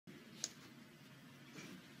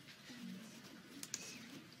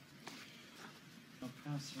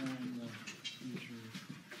pass around the usual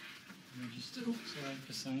register slide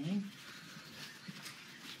for signing.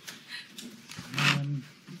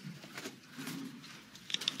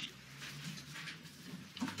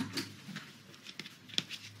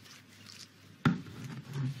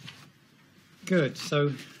 Good, so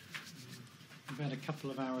we've had a couple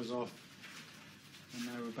of hours off and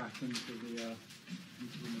now we're back into the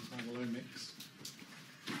metabolomics.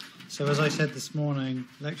 So as I said this morning,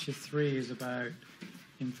 lecture 3 is about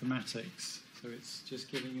informatics. So it's just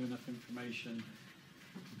giving you enough information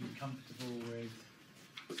to be comfortable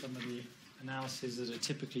with some of the analyses that are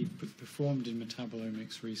typically performed in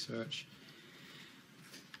metabolomics research.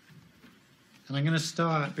 And I'm going to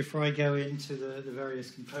start, before I go into the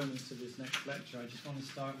various components of this next lecture, I just want to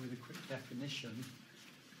start with a quick definition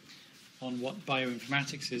on what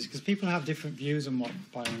bioinformatics is, because people have different views on what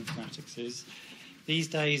bioinformatics is. These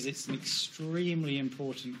days, it's an extremely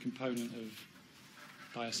important component of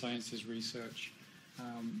biosciences research.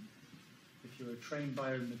 If you're a trained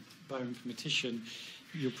bioinformatician,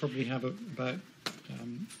 you'll probably have about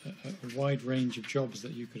a wide range of jobs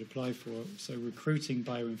that you could apply for. So recruiting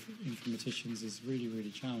bioinformaticians is really,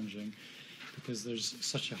 really challenging because there's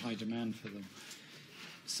such a high demand for them.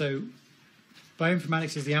 So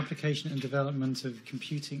bioinformatics is the application and development of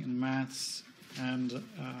computing and maths and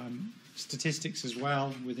statistics as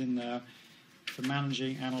well within there for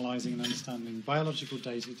managing, analysing and understanding biological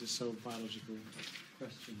data to solve biological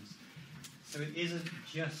questions. So it isn't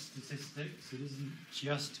just statistics, it isn't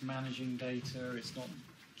just managing data, it's not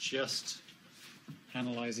just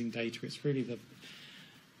analysing data, it's really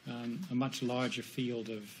a much larger field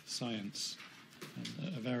of science,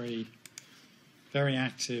 and a very, very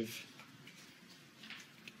active,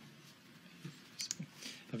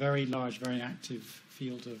 a very large, very active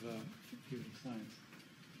field of science.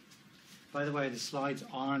 By the way, the slides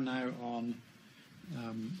are now on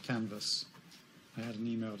Canvas. I had an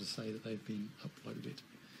email to say that they've been uploaded.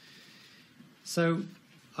 So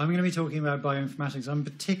I'm going to be talking about bioinformatics. I'm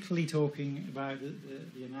particularly talking about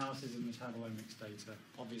the analysis of metabolomics data,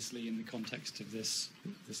 obviously in the context of this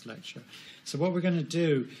lecture. So what we're going to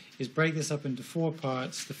do is break this up into 4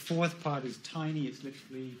 parts. The 4th part is tiny. It's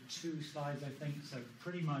literally 2 slides, I think. So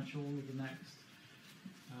pretty much all of the next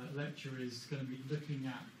lecture is going to be looking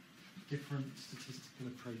at different statistical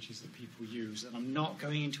approaches that people use. And I'm not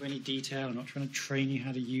going into any detail. I'm not trying to train you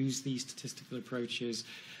how to use these statistical approaches.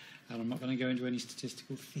 And I'm not going to go into any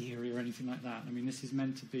statistical theory or anything like that. I mean, this is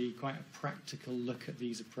meant to be quite a practical look at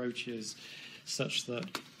these approaches, such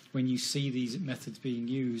that when you see these methods being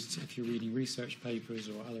used, if you're reading research papers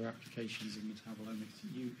or other applications in metabolomics,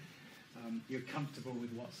 you're comfortable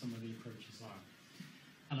with what some of the approaches are.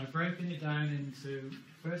 And I've broken it down into,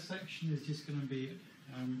 first section is just going to be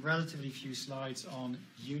relatively few slides on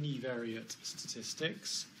univariate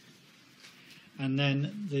statistics. And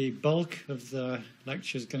then the bulk of the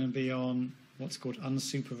lecture is going to be on what's called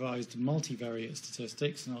unsupervised multivariate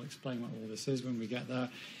statistics, and I'll explain what all this is when we get there,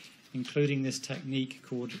 including this technique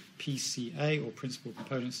called PCA, or Principal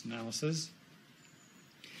Components Analysis.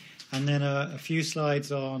 And then a few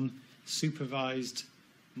slides on supervised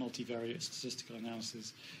multivariate statistical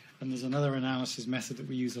analysis. And there's another analysis method that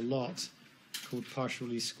we use a lot called partial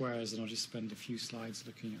least squares, and I'll just spend a few slides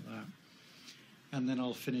looking at that. And then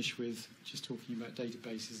I'll finish with just talking about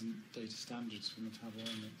databases and data standards for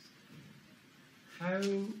metabolomics.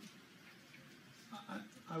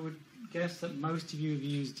 I would guess that most of you have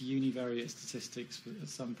used univariate statistics at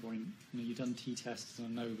some point. You know, you've done t-tests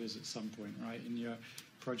and ANOVAs at some point, right? In your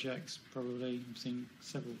projects, probably. I'm seeing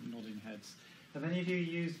several nodding heads. Have any of you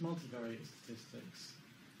used multivariate statistics?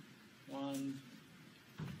 1,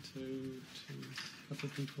 2, a couple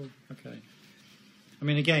of people. Okay. I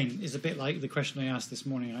mean, again, it's a bit like the question I asked this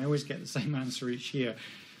morning. I always get the same answer each year.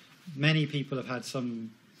 Many people have had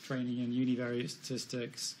some training in univariate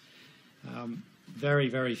statistics. Very,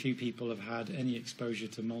 very few people have had any exposure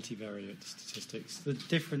to multivariate statistics. The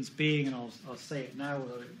difference being, and I'll say it now,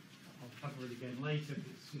 although I'll cover it again later, but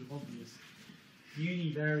it's sort of obvious.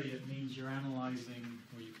 Univariate means you're analysing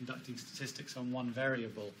or you're conducting statistics on one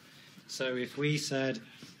variable. So if we said,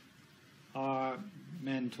 are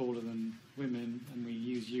men taller than women, and we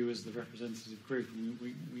use you as the representative group, and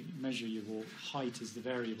we measure your height as the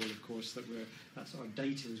variable, of course, that's our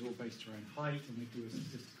data is all based around height, and we do a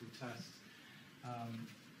statistical test.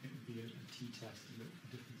 It would be a t-test to look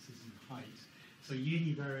for differences in height. So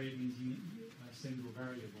univariate means a single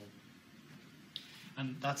variable.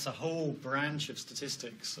 And that's a whole branch of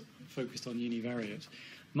statistics focused on univariate.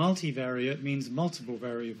 Multivariate means multiple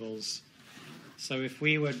variables. So if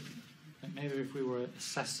we were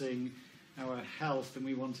assessing our health and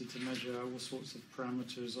we wanted to measure all sorts of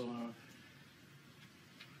parameters on our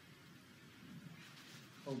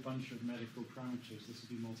whole bunch of medical parameters, this would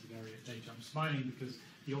be multivariate data. I'm smiling because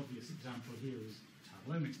the obvious example here is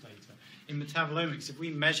metabolomics data. In metabolomics, if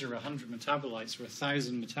we measure 100 metabolites or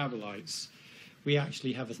 1,000 metabolites, we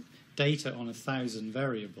actually have data on 1,000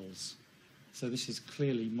 variables. So this is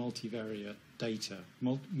clearly multivariate data.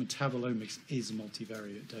 Metabolomics is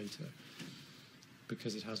multivariate data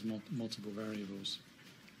because it has multiple variables.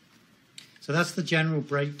 So that's the general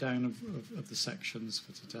breakdown of the sections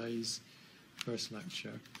for today's first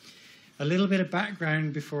lecture. A little bit of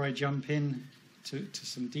background before I jump in to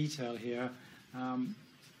some detail here. I'm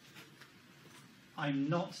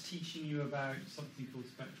not teaching you about something called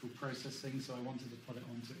spectral processing, so I wanted to put it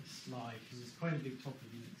onto a slide because it's quite a big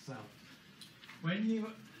topic in itself. When you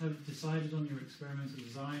have decided on your experimental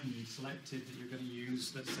design, you've selected that you're going to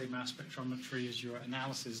use, let's say, mass spectrometry as your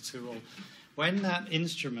analysis tool, when that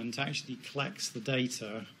instrument actually collects the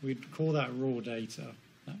data, we'd call that raw data.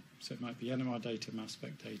 So it might be NMR data, mass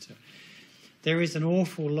spec data. There is an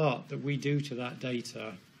awful lot that we do to that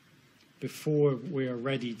data before we are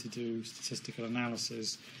ready to do statistical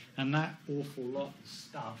analysis. And that awful lot of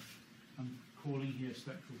stuff I'm calling here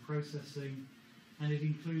spectral processing. And it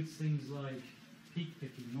includes things like peak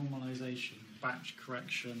picking, normalization, batch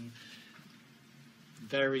correction,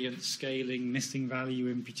 variance scaling, missing value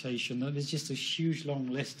imputation. There's just a huge long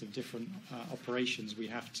list of different operations we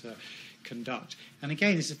have to conduct. And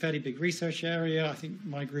again, it's a fairly big research area. I think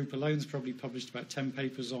my group alone has probably published about 10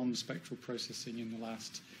 papers on spectral processing in the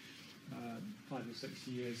last 5 or 6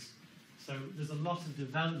 years. So there's a lot of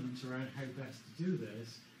development around how best to do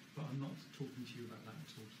this, but I'm not talking to you about that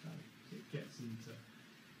at all today.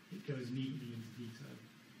 It goes neatly into detail.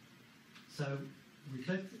 So we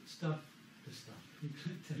collect we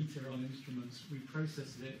collect data on instruments, we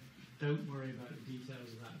process it, don't worry about the details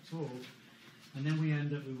of that at all, and then we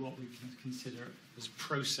end up with what we can consider as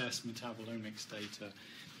process metabolomics data.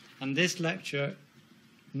 And this lecture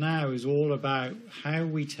now is all about how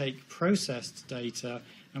we take processed data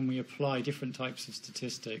and we apply different types of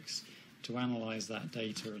statistics to analyze that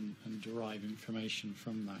data and derive information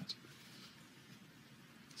from that.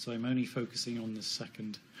 So I'm only focusing on the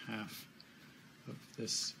second half of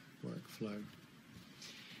this workflow.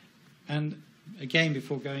 And again,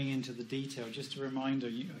 before going into the detail, just a reminder,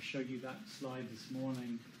 I showed you that slide this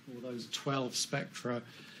morning, all those 12 spectra.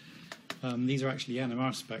 These are actually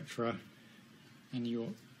NMR spectra. And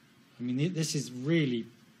this is really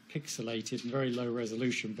pixelated and very low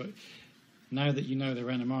resolution, but now that you know they're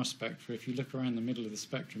NMR spectra, if you look around the middle of the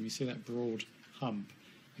spectrum, you see that broad hump.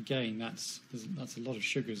 Again, that's a lot of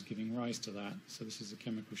sugars giving rise to that. So this is a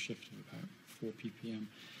chemical shift of about 4 ppm.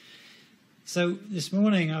 So this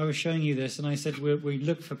morning I was showing you this, and I said we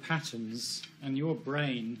look for patterns, and your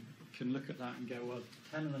brain can look at that and go, well,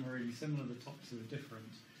 10 of them are really similar, the top 2 are different.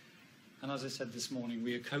 And as I said this morning,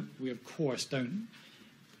 we of course don't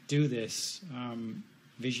do this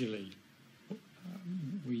visually.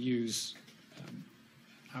 We use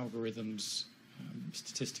algorithms,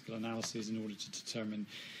 statistical analysis in order to determine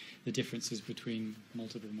the differences between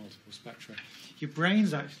multiple spectra. Your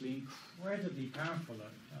brain's actually incredibly powerful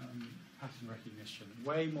at pattern recognition,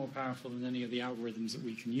 way more powerful than any of the algorithms that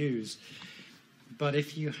we can use. But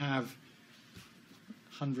if you have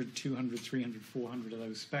 100, 200, 300, 400 of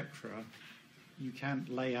those spectra, you can't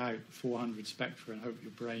lay out 400 spectra and hope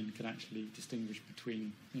your brain can actually distinguish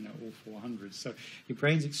between all 400. So your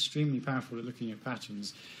brain's extremely powerful at looking at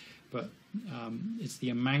patterns, but it's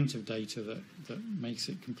the amount of data that makes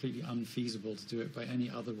it completely unfeasible to do it by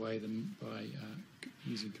any other way than by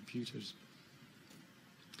using computers.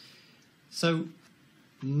 So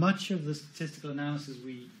much of the statistical analysis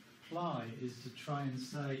we apply is to try and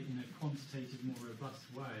say, in a quantitative, more robust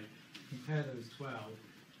way, compare those 12.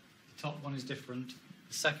 The top one is different,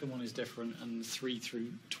 the second one is different, and the 3 through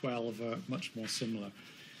 12 are much more similar.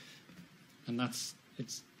 And it's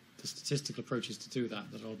the statistical approaches to do that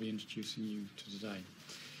I'll be introducing you to today.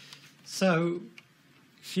 So,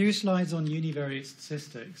 a few slides on univariate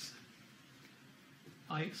statistics.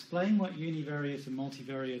 I explain what univariate and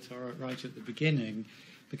multivariate are right at the beginning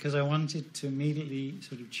because I wanted to immediately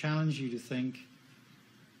sort of challenge you to think,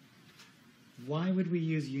 why would we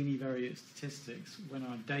use univariate statistics when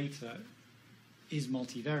our data is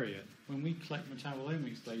multivariate? When we collect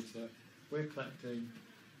metabolomics data, we're collecting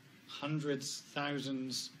hundreds,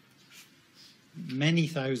 thousands, many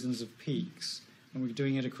thousands of peaks, and we're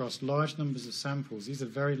doing it across large numbers of samples. These are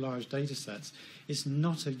very large data sets. It's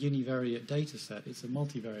not a univariate data set, it's a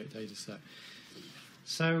multivariate data set.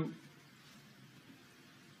 So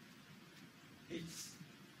it's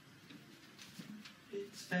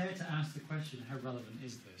it's fair to ask the question, how relevant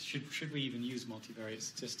is this? Should we even use multivariate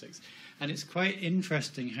statistics? And it's quite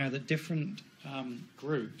interesting how the different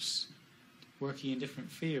groups working in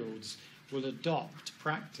different fields will adopt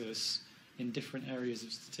practice in different areas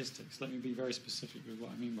of statistics. Let me be very specific with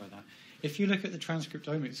what I mean by that. If you look at the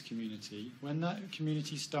transcriptomics community, when that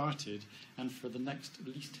community started, and for the next at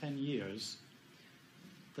least 10 years,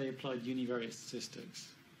 they applied univariate statistics.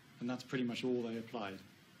 And that's pretty much all they applied.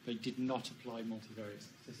 They did not apply multivariate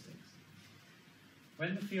statistics.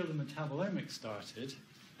 When the field of metabolomics started,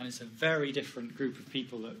 and it's a very different group of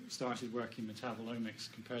people that started working in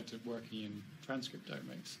metabolomics compared to working in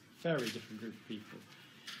transcriptomics, very different group of people.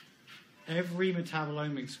 Every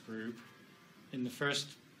metabolomics group in the first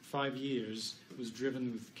 5 years was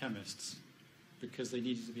driven with chemists because they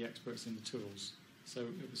needed to be experts in the tools. So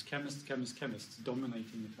it was chemists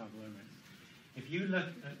dominating metabolomics. If you look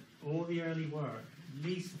at all the early work, at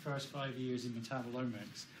least the first 5 years in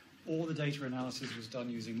metabolomics, all the data analysis was done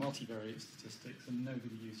using multivariate statistics and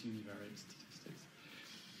nobody used univariate statistics.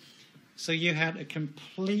 So you had a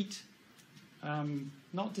complete,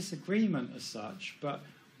 not disagreement as such, but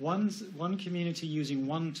one community using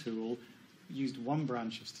one tool used one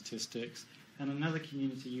branch of statistics, and another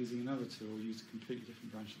community using another tool used a completely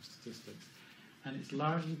different branch of statistics. And it's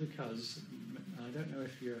largely because, I don't know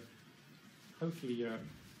if hopefully you're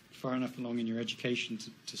far enough along in your education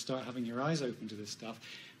to start having your eyes open to this stuff,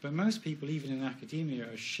 but most people, even in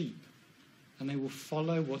academia, are sheep, and they will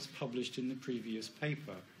follow what's published in the previous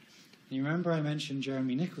paper. And you remember I mentioned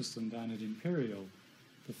Jeremy Nicholson down at Imperial.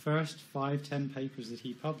 The first 5-10 papers that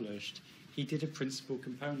he published, he did a principal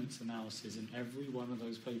components analysis in every one of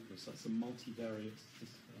those papers. That's a multivariate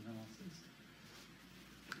statistical analysis.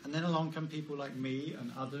 And then along come people like me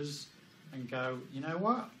and others and go, you know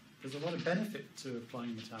what? There's a lot of benefit to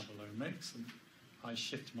applying metabolomics. And I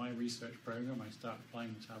shift my research program, I start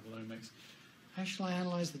applying metabolomics. How shall I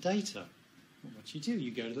analyze the data? Well, what you do,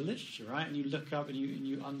 you go to the literature, right? And you look up and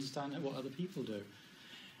you understand what other people do.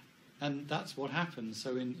 And that's what happened.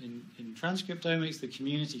 So in transcriptomics, the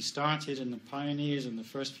community started, and the pioneers and the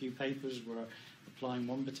first few papers were applying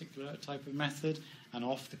one particular type of method, and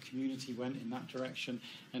off the community went in that direction.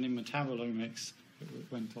 And in metabolomics,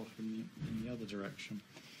 it went off in the other direction.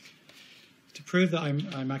 To prove that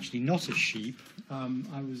I'm actually not a sheep, I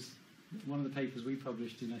was one of the papers we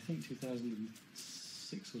published in, I think,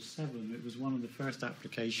 2006 or 7. It was one of the first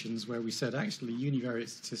applications where we said actually univariate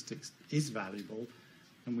statistics is valuable,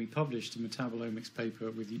 and we published a metabolomics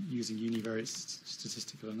paper with using univariate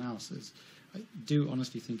statistical analysis. I do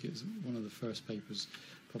honestly think it was one of the first papers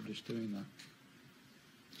published doing that.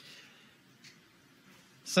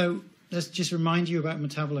 So let's just remind you about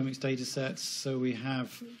metabolomics data sets. So we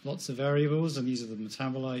have lots of variables, and these are the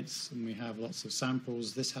metabolites, and we have lots of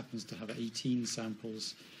samples. This happens to have 18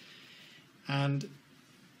 samples. And,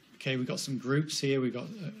 okay, we've got some groups here. We've got,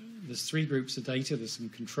 there's 3 groups of data. There's some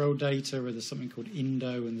control data, where there's something called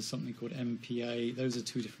INDO, and there's something called MPA. Those are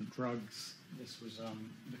 2 different drugs. This was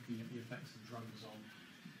looking at the effects of drugs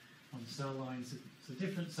on cell lines. So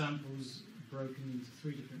different samples broken into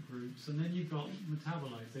 3 different groups, and then you've got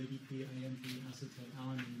metabolites, ADP, AMP, acetate,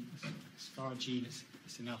 alanine, asparagine.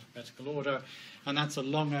 It's in alphabetical order, and that's a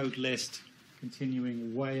long old list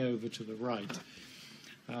continuing way over to the right.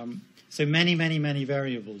 So many, many, many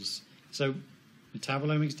variables. So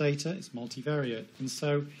metabolomics data is multivariate, and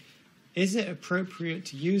so is it appropriate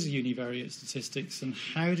to use univariate statistics, and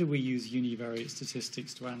how do we use univariate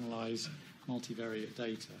statistics to analyze multivariate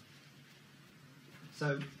data?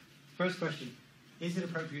 So first question, is it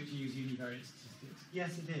appropriate to use univariate statistics?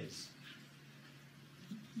 Yes, it is.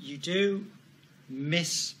 You do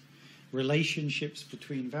miss relationships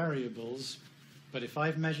between variables, but if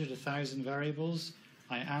I've measured 1,000 variables,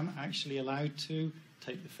 I am actually allowed to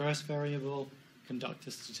take the first variable, conduct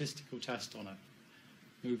a statistical test on it,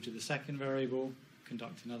 move to the second variable,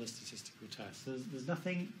 conduct another statistical test. There's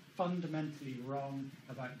nothing fundamentally wrong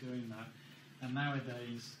about doing that. And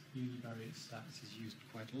nowadays, univariate stats is used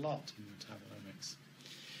quite a lot in metabolomics.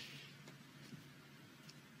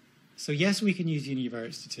 So yes, we can use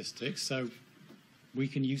univariate statistics. So we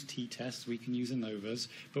can use t-tests, we can use ANOVAs,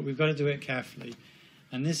 but we've got to do it carefully.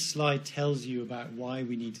 And this slide tells you about why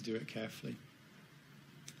we need to do it carefully.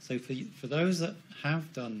 So for those that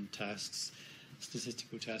have done tests,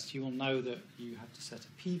 statistical tests, you will know that you have to set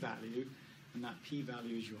a p-value, and that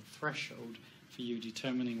p-value is your threshold for you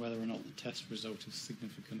determining whether or not the test result is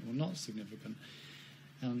significant or not significant.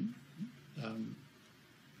 I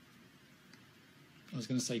was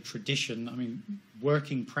going to say tradition, I mean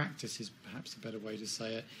working practice is perhaps a better way to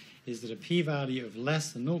say it, is that a p-value of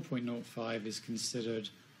less than 0.05 is considered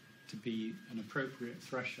to be an appropriate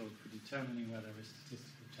threshold for determining whether a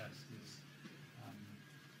statistical test is,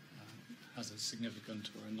 has a significant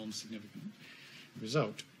or a non-significant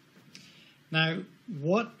result. Now,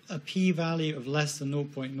 what a p-value of less than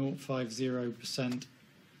 0.050%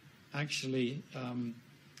 actually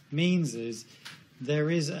means is there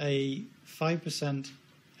is a 5%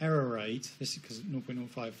 error rate. This is because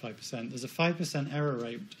 0.055%. There's a 5% error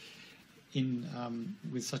rate in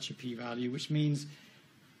with such a p-value, which means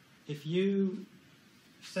if you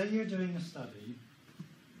say you're doing a study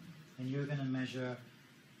and you're going to measure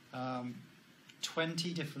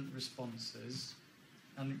 20 different responses,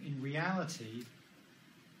 and in reality,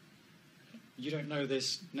 you don't know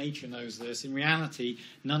this, nature knows this, in reality,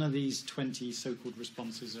 none of these 20 so-called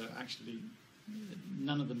responses are actually,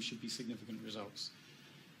 none of them should be significant results.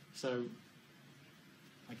 So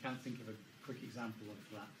I can't think of a quick example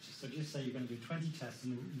of that. So just say you're going to do 20 tests,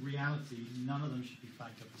 and in reality, none of them should be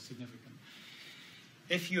flagged up as significant.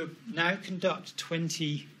 If you now conduct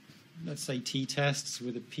 20, let's say, t-tests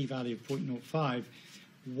with a p-value of 0.05,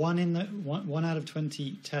 one out of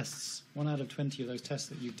 20 tests, 1 out of 20 of those tests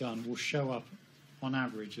that you've done will show up on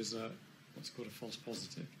average as a what's called a false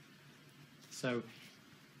positive. So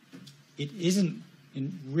it isn't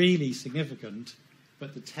really significant,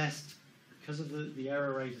 but the test, because of the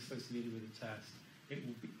error rate associated with the test,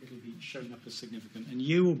 it'll be shown up as significant, and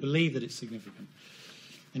you will believe that it's significant.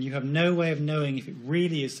 And you have no way of knowing if it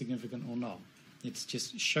really is significant or not. It's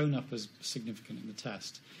just shown up as significant in the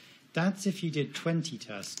test. That's if you did 20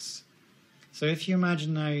 tests. So if you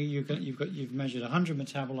imagine now you've measured 100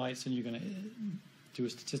 metabolites and you're going to do a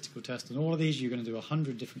statistical test on all of these, you're going to do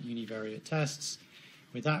 100 different univariate tests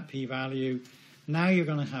with that p-value. Now you're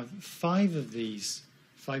going to have 5 of these,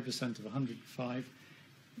 5% of 105,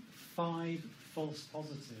 5 false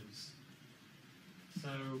positives. So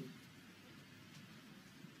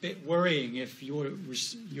bit worrying if your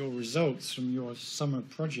results from your summer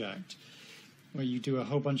project, where you do a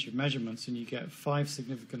whole bunch of measurements and you get 5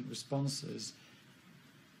 significant responses,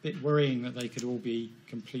 bit worrying that they could all be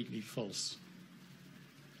completely false.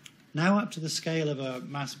 Now up to the scale of a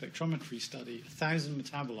mass spectrometry study, 1,000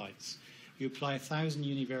 metabolites. You apply 1,000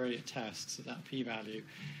 univariate tests at that p-value,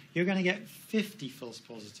 you're going to get 50 false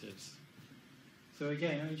positives. So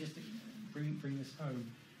again, let me just bring this home.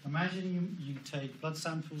 Imagine you take blood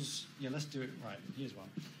samples. Yeah, let's do it right. Here's one.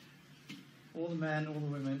 All the men, all the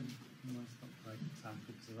women. No, it's not a great example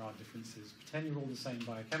because there are differences. Pretend you're all the same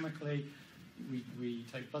biochemically. We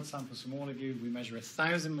take blood samples from all of you. We measure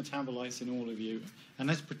 1,000 metabolites in all of you. And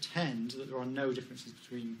let's pretend that there are no differences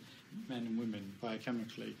between men and women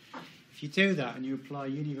biochemically. If you do that and you apply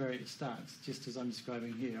univariate stats, just as I'm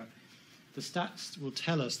describing here, the stats will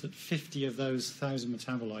tell us that 50 of those 1,000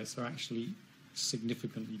 metabolites are actually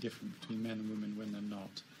significantly different between men and women when they're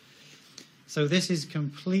not. So this is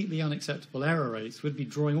completely unacceptable error rates. We'd be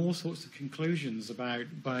drawing all sorts of conclusions about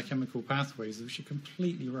biochemical pathways which are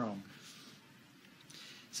completely wrong.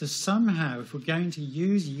 So somehow, if we're going to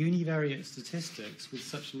use univariate statistics with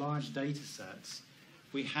such large data sets,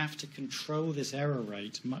 we have to control this error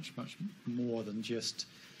rate much, much more than just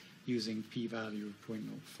using p-value of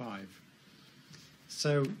 0.05.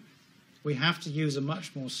 So we have to use a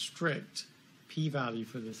much more strict p-value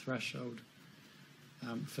for the threshold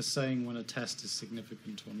for saying when a test is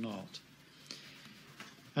significant or not.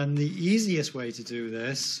 And the easiest way to do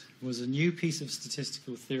this was a new piece of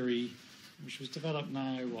statistical theory which was developed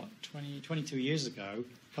now, 22 years ago,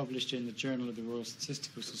 published in the Journal of the Royal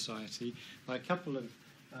Statistical Society by a couple of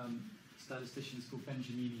statisticians called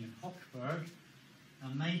Benjamini and Hochberg,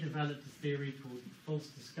 and they developed a theory called false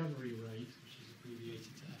discovery rate, which is abbreviated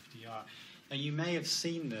to FDR. Now, you may have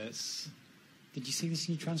seen this. Did you see this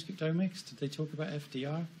in your transcriptomics? Did they talk about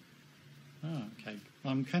FDR? Oh, okay.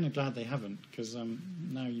 Well, I'm kind of glad they haven't, because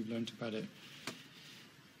now you've learned about it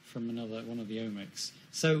from one of the omics.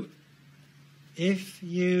 So if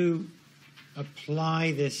you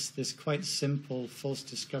apply this quite simple false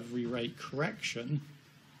discovery rate correction,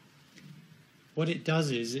 what it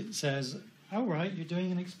does is it says, all right, you're doing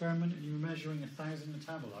an experiment and you're measuring 1,000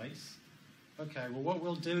 metabolites. Okay, well, what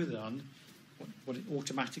we'll do then, what it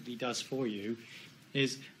automatically does for you,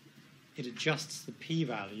 is it adjusts the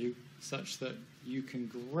p-value such that you can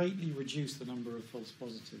greatly reduce the number of false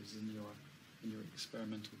positives in your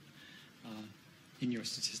experimental, in your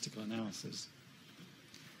statistical analysis.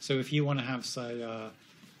 So if you want to have, say, a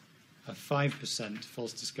 5%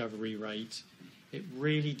 false discovery rate, it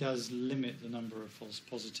really does limit the number of false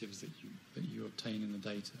positives that you obtain in the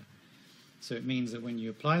data. So it means that when you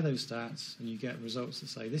apply those stats and you get results that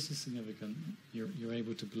say this is significant, you're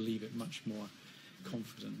able to believe it much more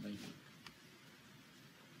confidently.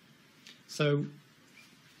 So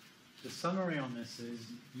the summary on this is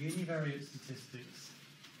univariate statistics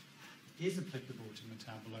is applicable to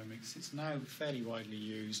metabolomics. It's now fairly widely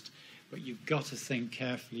used, but you've got to think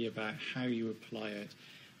carefully about how you apply it.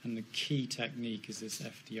 And the key technique is this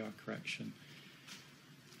FDR correction.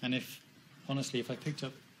 And honestly, if I picked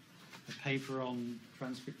up a paper on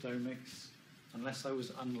transcriptomics, unless I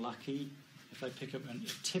was unlucky, if I pick up a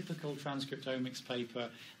typical transcriptomics paper,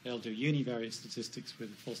 they'll do univariate statistics with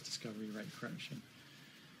false discovery rate correction.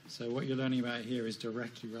 So what you're learning about here is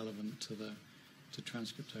directly relevant to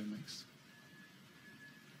transcriptomics.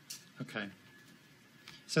 Okay.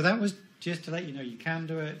 So that was just to let you know you can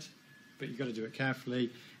do it, but you've got to do it carefully.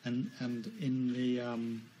 And in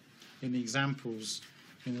the examples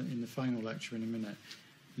in the final lecture in a minute,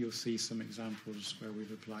 you'll see some examples where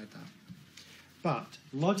we've applied that. But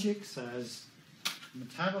logic says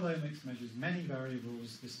metabolomics measures many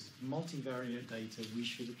variables. This is multivariate data. We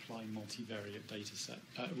should apply multivariate data set.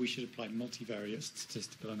 We should apply multivariate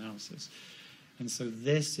statistical analysis. And so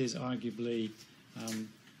this is arguably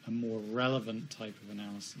a more relevant type of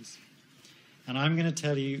analysis. And I'm going to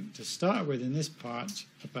tell you to start with in this part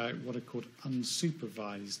about what are called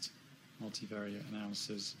unsupervised multivariate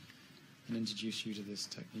analysis and introduce you to this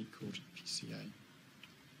technique called PCA.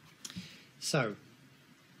 So,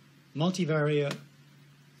 multivariate,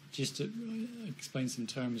 just to explain some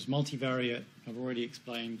terms, multivariate, I've already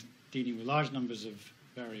explained, dealing with large numbers of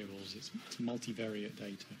variables. It's multivariate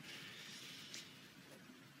data.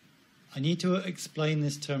 I need to explain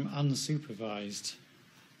this term unsupervised.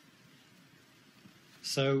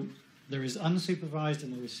 So there is unsupervised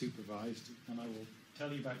and there is supervised, and I will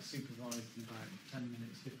tell you about supervised in about 10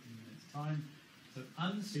 minutes, 15 minutes time. So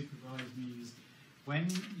unsupervised means when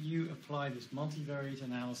you apply this multivariate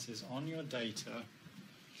analysis on your data,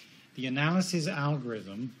 the analysis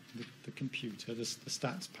algorithm, the computer, the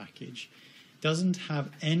stats package, doesn't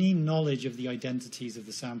have any knowledge of the identities of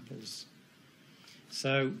the samples.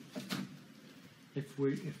 So if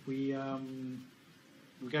we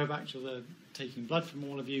go back to taking blood from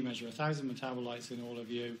all of you, measure 1,000 metabolites in all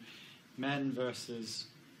of you, men versus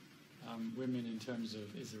women in terms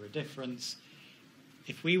of is there a difference?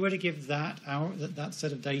 If we were to give that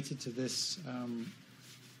set of data to this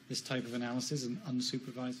type of analysis, an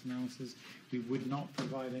unsupervised analysis, we would not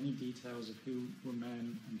provide any details of who were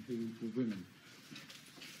men and who were women.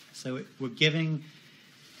 So we're giving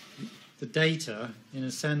the data, in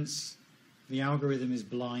a sense, the algorithm is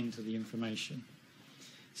blind to the information.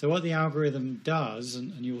 So what the algorithm does,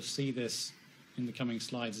 and you'll see this in the coming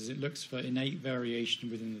slides, is it looks for innate variation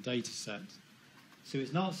within the data set. So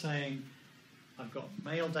it's not saying, I've got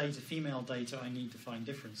male data, female data, I need to find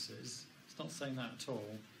differences. It's not saying that at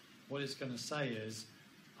all. What it's going to say is,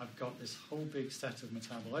 I've got this whole big set of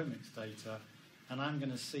metabolomics data, and I'm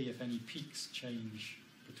going to see if any peaks change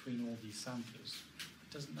between all these samples.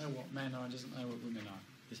 It doesn't know what men are, it doesn't know what women are.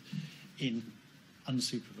 It's in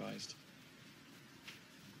unsupervised.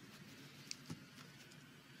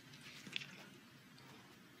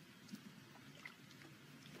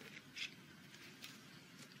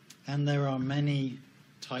 And there are many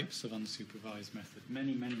types of unsupervised method,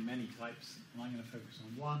 many types. And I'm going to focus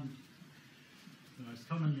on one, the most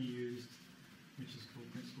commonly used, which is called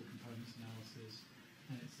principal components analysis.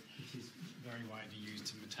 And it is very widely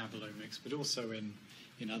used in metabolomics, but also in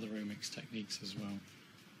other omics techniques as well.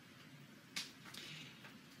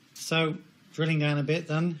 So drilling down a bit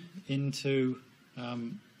then into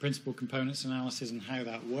principal components analysis and how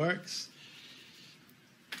that works.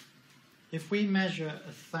 If we measure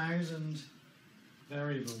 1,000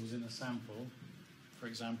 variables in a sample, for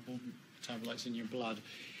example, metabolites in your blood,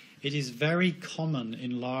 it is very common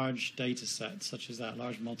in large data sets, such as that,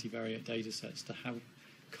 large multivariate data sets, to have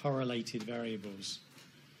correlated variables.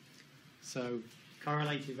 So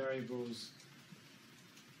correlated variables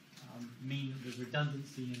mean there's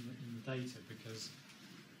redundancy in the data, because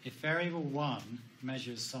if variable 1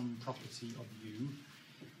 measures some property of U,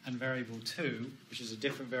 and variable 2, which is a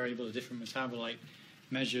different variable, a different metabolite,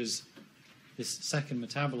 measures this second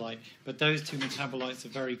metabolite, but those two metabolites are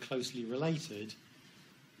very closely related,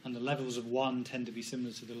 and the levels of 1 tend to be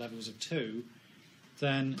similar to the levels of 2,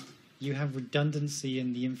 then you have redundancy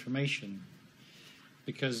in the information,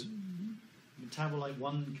 because metabolite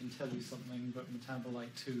 1 can tell you something, but metabolite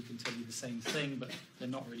 2 can tell you the same thing, but they're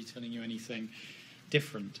not really telling you anything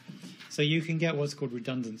different. So you can get what's called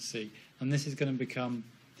redundancy, and this is going to become...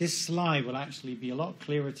 This slide will actually be a lot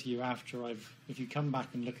clearer to you if you come back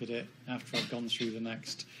and look at it after I've gone through the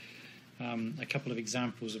next a couple of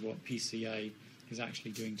examples of what PCA is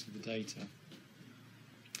actually doing to the data.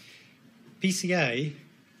 PCA,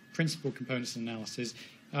 principal components analysis,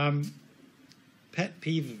 pet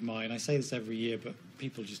peeve of mine, I say this every year, but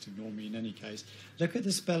people just ignore me in any case. Look at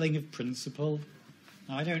the spelling of principle.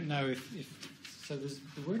 Now, I don't know so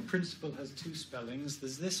the word principle has two spellings.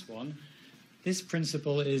 There's this one. This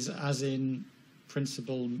principle is as in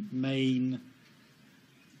principle main,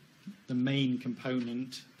 the main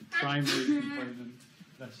component, the primary component.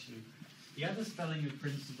 Bless you. The other spelling of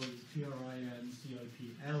principle is P-R-I-N-C-I-P-L-E,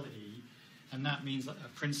 and that means a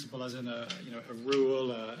principle as in a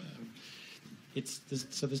rule.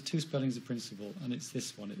 So there's two spellings of principle, and it's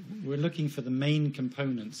this one. We're looking for the main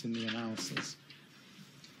components in the analysis.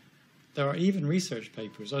 There are even research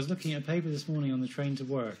papers. I was looking at a paper this morning on the train to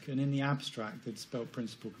work, and in the abstract they'd spelled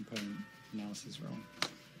principal component analysis wrong.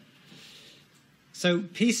 So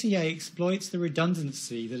PCA exploits the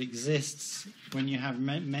redundancy that exists when you have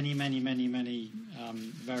many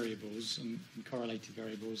variables and correlated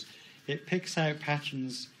variables. It picks out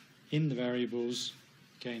patterns in the variables.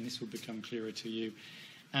 Again, this will become clearer to you.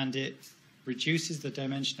 And it reduces the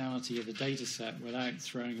dimensionality of the data set without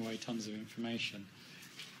throwing away tons of information.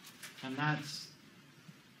 And it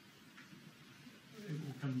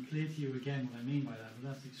will come clear to you again what I mean by that,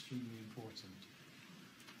 but that's extremely important.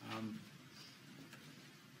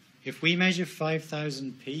 If we measure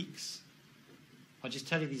 5,000 peaks, I'll just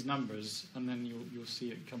tell you these numbers, and then you'll see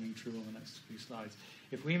it coming true on the next few slides.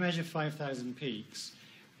 If we measure 5,000 peaks,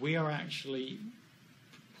 we are actually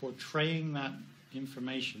portraying that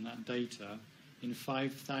information, that data, in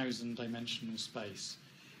 5,000 dimensional space,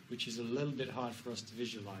 which is a little bit hard for us to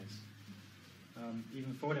visualize.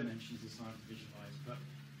 Even 4 dimensions is hard to visualize, but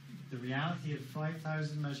the reality of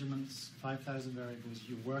 5,000 measurements, 5,000 variables,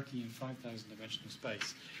 you're working in 5,000 dimensional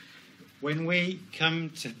space. When we come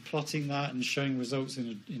to plotting that and showing results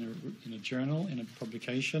in a journal, in a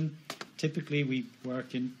publication, typically we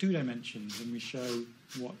work in 2 dimensions and we show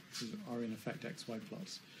what are in effect XY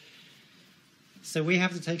plots. So we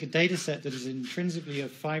have to take a data set that is intrinsically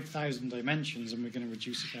of 5,000 dimensions and we're going to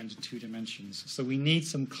reduce it down to 2 dimensions. So we need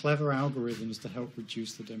some clever algorithms to help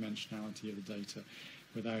reduce the dimensionality of the data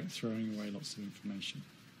without throwing away lots of information.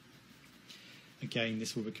 Again,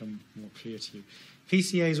 this will become more clear to you.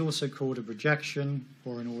 PCA is also called a projection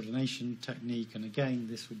or an ordination technique, and again,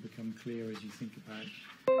 this will become clear as you think about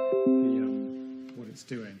what it's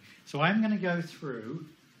doing. So I'm going to go through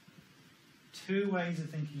 2 ways of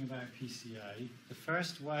thinking about PCA. The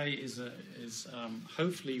first way is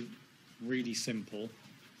hopefully really simple.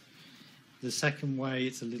 The second way,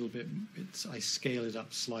 it's a little bit, I scale it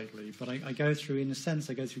up slightly, but I go through, in a sense,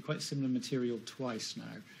 I go through quite similar material twice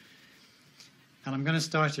now. And I'm going to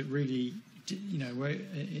start it really, in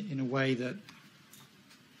a way that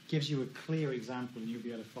gives you a clear example and you'll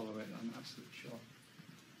be able to follow it, I'm absolutely sure.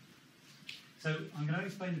 So I'm going to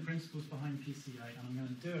explain the principles behind PCA, and I'm going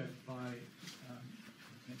to do it by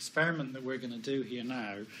an experiment that we're going to do here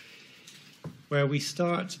now, where we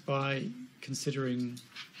start by considering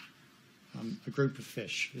a group of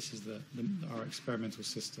fish. This is our experimental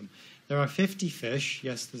system. There are 50 fish.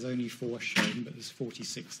 Yes, there's only 4 shown, but there's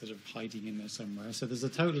 46 that are hiding in there somewhere. So there's a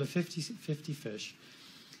total of 50 fish.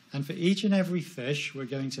 And for each and every fish, we're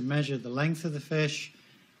going to measure the length of the fish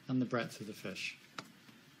and the breadth of the fish.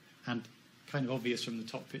 And kind of obvious from the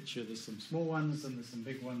top picture, there's some small ones and there's some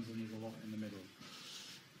big ones and there's a lot in the middle.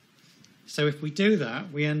 So if we do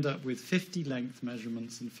that, we end up with 50 length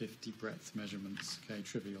measurements and 50 breadth measurements. Okay,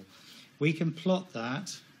 trivial. We can plot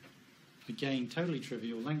that, again, totally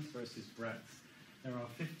trivial, length versus breadth. There are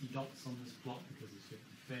 50 dots on this plot because there's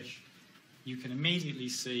 50 fish. You can immediately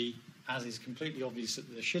see, as is completely obvious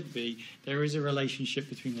that there should be, there is a relationship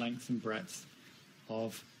between length and breadth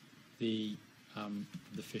of the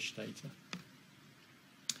fish data.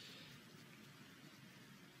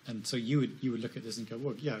 And so you would look at this and go,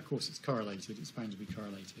 well, yeah, of course it's correlated. It's bound to be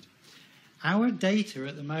correlated. Our data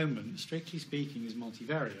at the moment, strictly speaking, is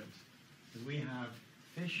multivariate. Because we have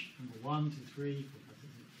fish, number 1 to 3,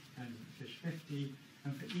 and fish 50,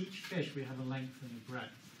 and for each fish we have a length and a breadth.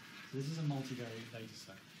 So this is a multivariate data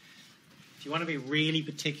set. If you want to be really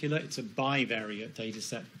particular, it's a bivariate data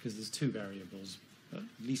set because there's 2 variables, but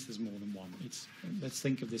at least there's more than one. Let's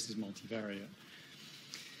think of this as multivariate.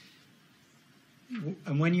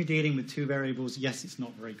 And when you're dealing with 2 variables, yes, it's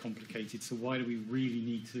not very complicated, so why do we really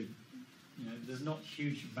need to, there's not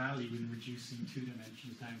huge value in reducing 2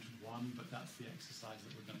 dimensions down to 1, but that's the exercise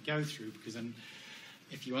that we're going to go through, because then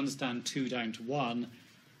if you understand 2 down to 1,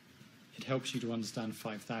 it helps you to understand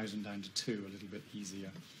 5,000 down to 2 a little bit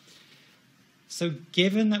easier. So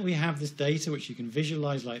given that we have this data, which you can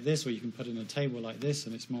visualize like this, or you can put in a table like this,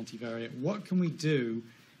 and it's multivariate, what can we do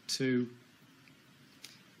to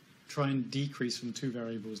try and decrease from 2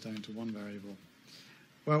 variables down to 1 variable?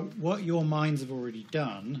 Well, what your minds have already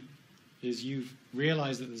done is you've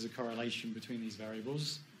realized that there's a correlation between these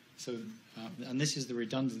variables. So, and this is the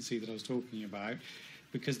redundancy that I was talking about,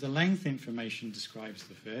 because the length information describes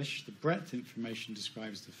the fish, the breadth information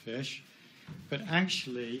describes the fish, but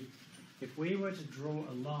actually, if we were to draw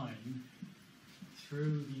a line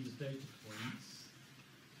through these data points,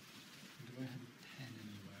 do I have a pen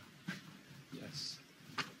anywhere? Yes.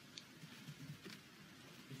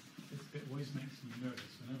 This bit always makes me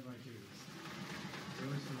nervous whenever I do this. I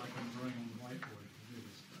always feel like I'm drawing on the whiteboard to do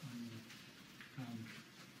this, but I'm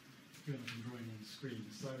feel like I'm drawing on the screen.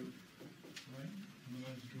 So, right, am I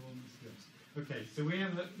allowed to draw on this? Yes. Okay, so we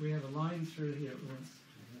have a line through here. That's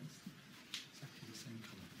exactly the same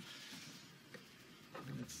colour.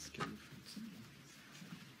 Let's go for something.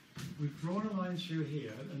 We've drawn a line through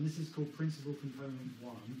here, and this is called principal component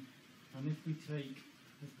 1. And if we take,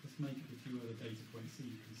 let's make it a few other data points so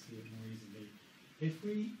you can see it more easily. If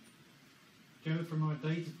we go from our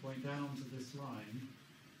data point down onto this line,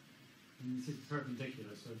 and this is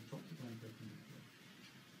perpendicular, so I've dropped it down perpendicular.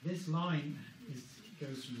 This line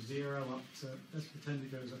goes from 0 up to, let's pretend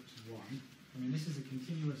it goes up to 1. I mean, this is a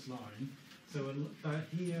continuous line. So about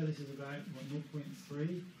here, this is about, what,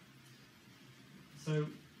 0.3? So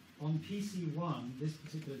on PC1, this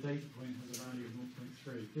particular data point has a value of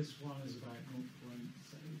 0.3. This one is about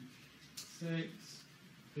 0.6.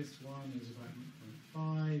 This one is about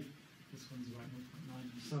 0.5. This one's about 0.9,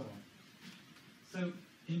 and so on. So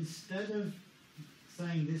instead of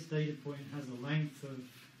saying this data point has a length of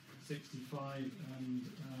 65 and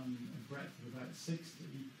a breadth of about 60,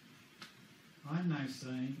 I'm now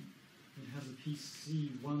saying it has a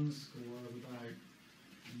PC1 score of about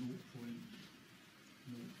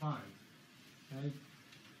 0.05. Okay?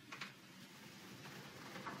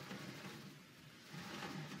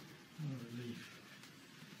 Oh, relief.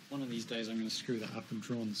 One of these days I'm going to screw that up and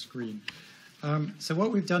draw on the screen. So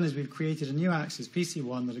what we've done is we've created a new axis,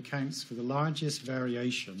 PC1, that accounts for the largest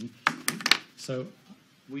variation. So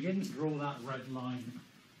we didn't draw that red line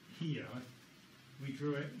here. We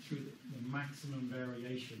drew it through the maximum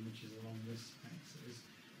variation, which is along this axis.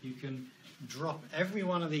 You can drop every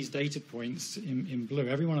one of these data points in blue.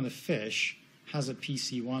 Every one of the fish has a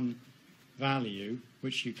PC1 value,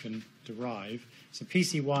 which you can derive. So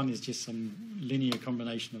PC1 is just some linear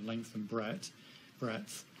combination of length and breadth.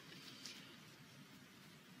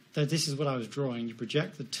 So this is what I was drawing. You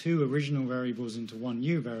project the two original variables into one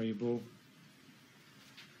new variable.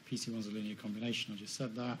 PC1 is a linear combination, I just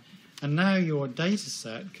said that. And now your data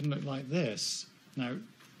set can look like this. Now,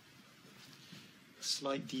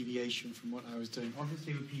 slight deviation from what I was doing.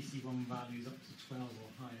 Obviously with PC1 values up to 12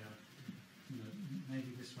 or higher, you know,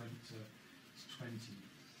 maybe this went to 20.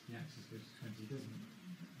 The axis goes to 20, doesn't it?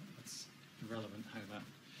 That's irrelevant how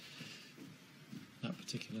that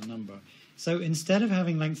particular number. So instead of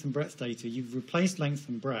having length and breadth data, you've replaced length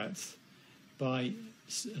and breadth by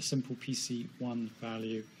a simple PC1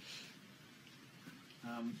 value.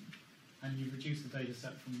 And you've reduced the data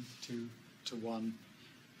set from 2 to 1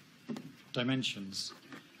 dimensions.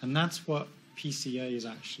 And that's what PCA is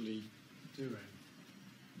actually doing.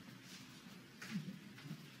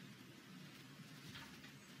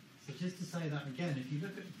 So just to say that again, if you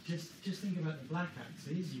look at, just think about the black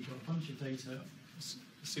axis, you've got a bunch of data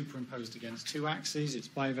superimposed against two axes, it's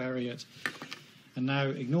bivariate. And now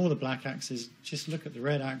ignore the black axis, just look at the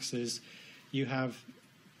red axis. You have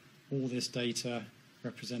all this data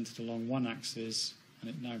represented along one axis, and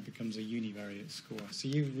it now becomes a univariate score. So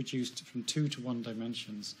you've reduced from 2 to 1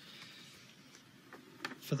 dimensions.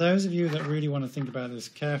 For those of you that really want to think about this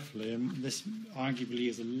carefully, and this arguably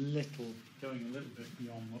is going a little bit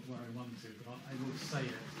beyond where I want to, but I will say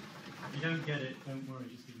it. If you don't get it, don't worry,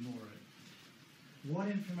 just ignore it. What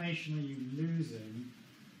information are you losing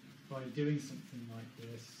by doing something like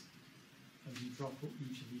this as you drop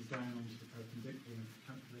each of these down onto the perpendicular and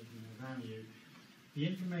calculating their value? The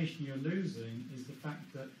information you're losing is the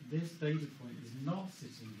fact that this data point is not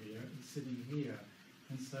sitting here, it's sitting here.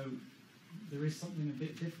 And so there is something a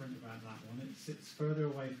bit different about that one. It sits further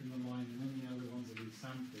away from the line than any other ones of these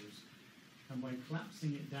samples. And by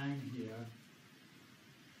collapsing it down here,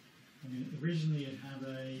 I mean, originally it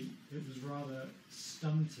was rather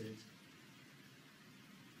stunted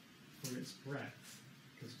for its breadth,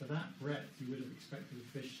 because for that breadth you would have expected the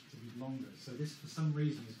fish to be longer. So this, for some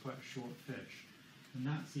reason, is quite a short fish, and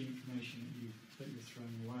that's the information that you're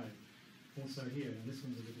throwing away. Also here, and this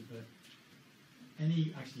one's a little bit. Any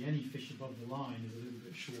fish above the line is a little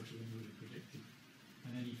bit shorter than you would have predicted,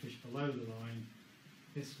 and any fish below the line,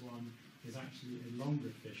 this one is actually a longer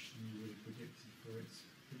fish than you would have predicted for its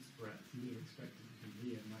breadth. You would have expected it to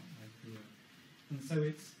be here, not like here. And And so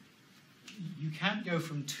you can't go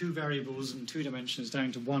from 2 variables and 2 dimensions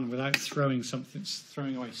down to 1 without throwing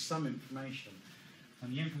away some information.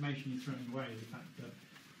 And the information you're throwing away is the fact that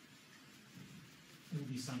all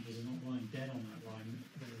these samples are not lying dead on that line,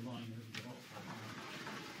 they're lying a little bit off that line.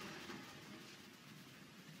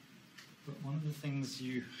 But one of the things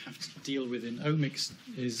you have to deal with in omics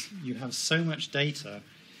is you have so much data,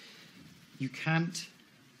 you can't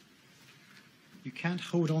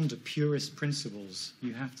hold on to purist principles.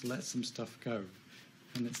 You have to let some stuff go.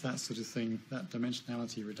 And it's that sort of thing, that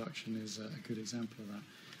dimensionality reduction is a good example of that.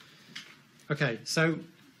 Okay, so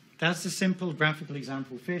that's a simple graphical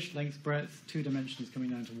example. Fish, length, breadth, 2 dimensions coming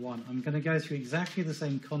down to 1. I'm going to go through exactly the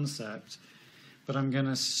same concept, but I'm going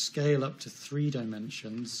to scale up to 3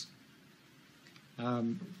 dimensions.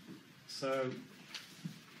 So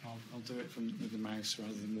I'll do it with the mouse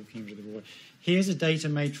rather than walking over the board. Here's a data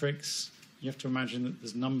matrix. You have to imagine that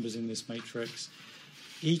there's numbers in this matrix.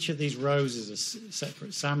 Each of these rows is a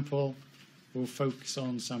separate sample. We'll focus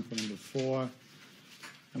on sample number 4.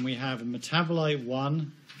 And we have a metabolite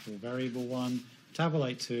 1, or variable 1,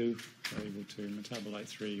 metabolite 2, variable 2, metabolite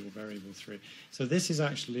 3, or variable 3. So this is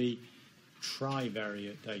actually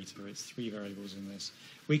trivariate data. It's 3 variables in this.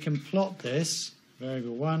 We can plot this,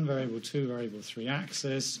 variable 1, variable 2, variable 3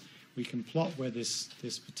 axis. We can plot where this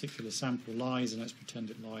particular sample lies, and let's pretend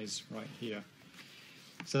it lies right here.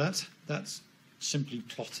 So that's simply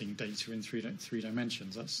plotting data in three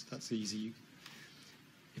dimensions. That's easy.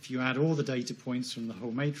 If you add all the data points from the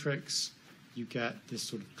whole matrix, you get this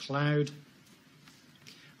sort of cloud.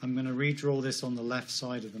 I'm going to redraw this on the left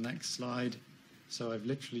side of the next slide. So I've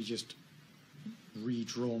literally just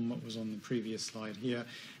redrawn what was on the previous slide here.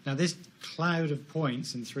 Now this cloud of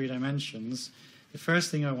points in 3 dimensions, the first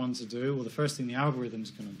thing I want to do, or the first thing the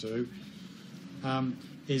algorithm's going to do,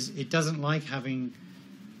 is it doesn't like having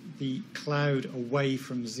the cloud away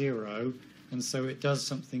from 0, and so it does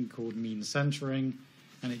something called mean centering,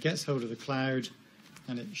 and it gets hold of the cloud,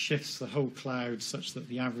 and it shifts the whole cloud such that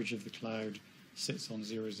the average of the cloud sits on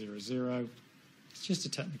 0, 0, 0. It's just a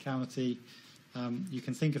technicality. You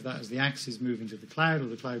can think of that as the axis moving to the cloud, or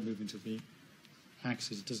the cloud moving to the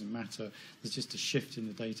axis. It doesn't matter. There's just a shift in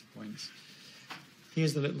the data points.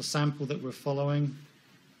 Here's the little sample that we're following.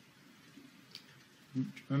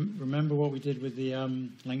 Remember what we did with the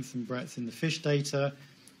length and breadth in the fish data?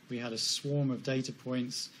 We had a swarm of data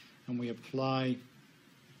points, and we apply,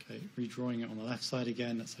 okay, redrawing it on the left side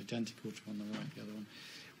again, that's identical to on the right, the other one.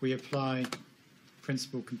 We apply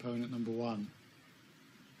principal component number 1.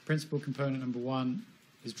 Principal component number 1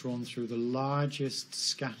 is drawn through the largest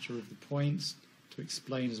scatter of the points to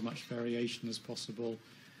explain as much variation as possible,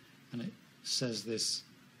 and it says this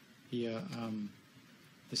here,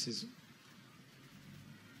 this is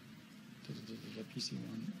PC1,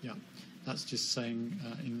 yeah, that's just saying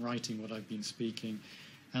in writing what I've been speaking.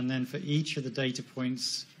 And then for each of the data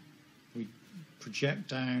points, we project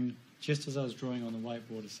down, just as I was drawing on the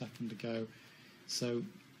whiteboard a second ago. So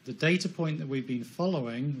the data point that we've been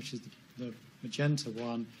following, which is the magenta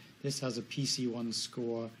one, this has a PC1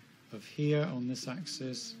 score of here on this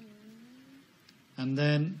axis. And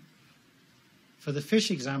then for the fish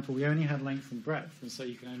example, we only had length and breadth, and so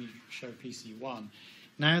you can only show PC1.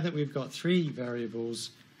 Now that we've got 3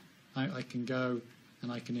 variables, I can go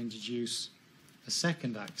and I can introduce a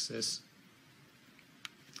second axis.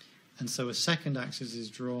 And so a second axis is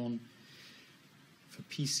drawn for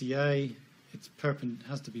PCA. It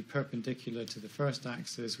has to be perpendicular to the first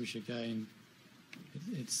axis, which again,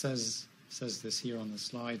 it says this here on the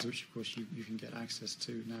slides, which of course you can get access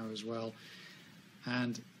to now as well.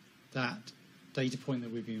 And that data point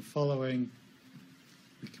that we've been following,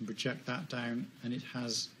 we can project that down, and it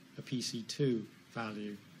has a PC2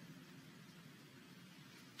 value.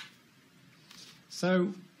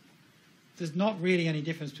 So there's not really any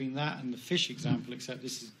difference between that and the fish example, except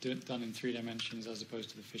this is done in 3 dimensions as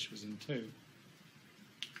opposed to the fish was in 2.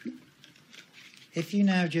 If you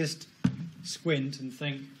now just squint and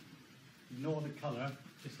think, ignore the colour,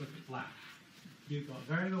 just look at black. You've got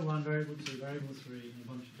variable 1, variable 2, variable 3, and a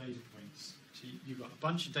bunch of data points. So you've got a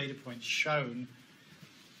bunch of data points shown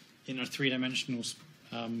in a 3-dimensional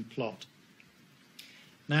plot.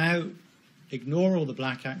 Now, ignore all the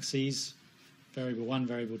black axes, variable 1,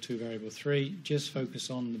 variable 2, variable 3. Just focus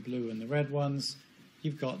on the blue and the red ones.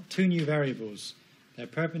 You've got 2 new variables. They're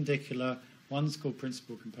perpendicular. One's called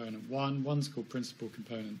principal component 1, one's called principal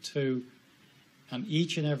component 2. And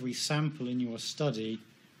each and every sample in your study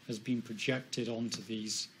has been projected onto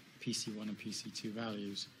these PC1 and PC2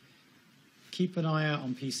 values. Keep an eye out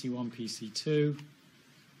on PC1, PC2.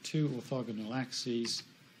 2 orthogonal axes.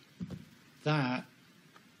 That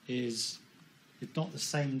is it's not the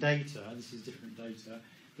same data, this is different data,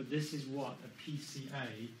 but this is what a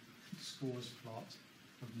PCA scores plot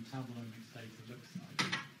of metabolomics data looks like.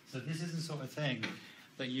 So this is the sort of thing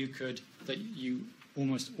that you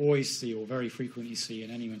almost always see or very frequently see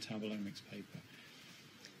in any metabolomics paper.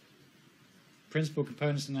 Principal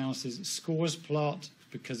components analysis, scores plot,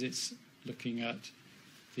 because it's looking at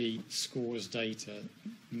the scores data.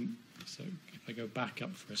 So if I go back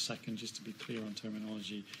up for a second, just to be clear on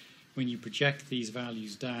terminology, when you project these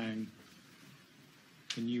values down,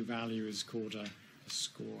 the new value is called a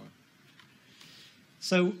score.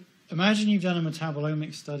 So imagine you've done a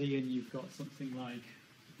metabolomics study and you've got something like,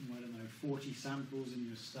 I don't know, 40 samples in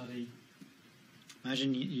your study.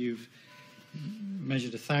 Imagine you've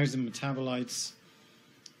measured 1,000 metabolites,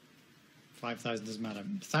 5,000 doesn't matter,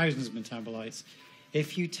 thousands of metabolites.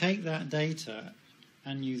 If you take that data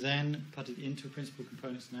and you then put it into a principal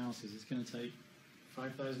components analysis, it's going to take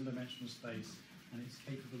 5,000 dimensional space, and it's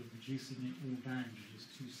capable of reducing it all down to just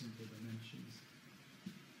two simple dimensions.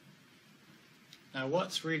 Now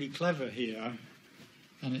what's really clever here,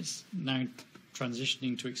 and it's now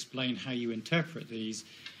transitioning to explain how you interpret these,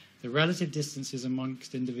 the relative distances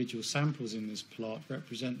amongst individual samples in this plot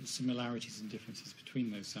represent the similarities and differences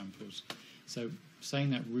between those samples. So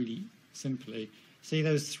saying that really simply, see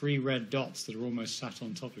those three red dots that are almost sat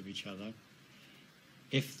on top of each other?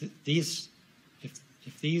 If these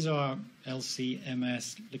are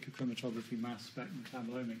LC-MS, liquid chromatography, mass spec,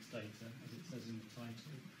 metabolomics data, as it says in the title,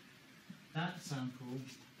 that sample,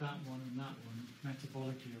 that one and that one,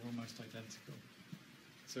 metabolically are almost identical.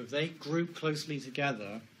 So if they group closely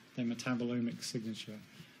together, their metabolomic signature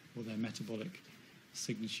or their metabolic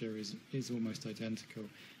signature is almost identical.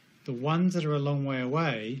 The ones that are a long way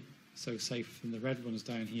away, so say from the red ones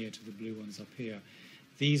down here to the blue ones up here,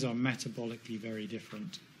 these are metabolically very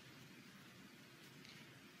different.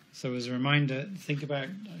 So as a reminder, think about,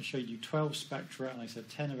 I showed you 12 spectra, and I said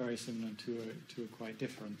 10 are very similar and two are quite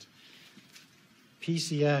different.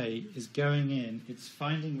 PCA is going in, it's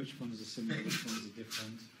finding which ones are similar, which ones are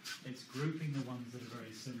different. It's grouping the ones that are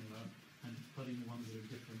very similar and putting the ones that are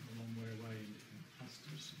different a long way away in different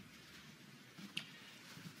clusters.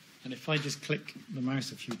 And if I just click the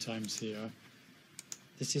mouse a few times here,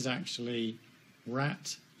 this is actually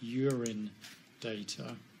rat urine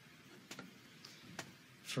data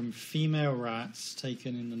from female rats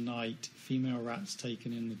taken in the night, female rats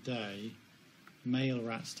taken in the day, male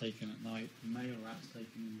rats taken at night, male rats taken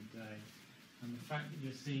in the day. And the fact that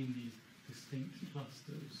you're seeing these distinct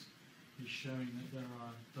clusters is showing that there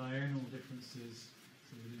are diurnal differences.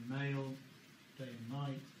 So within male, day and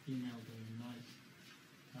night, female, day and night.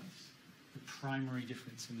 That's the primary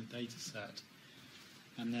difference in the data set.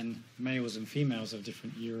 And then males and females have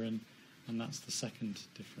different urine, and that's the second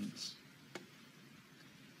difference.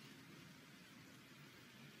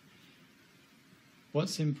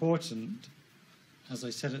 What's important, as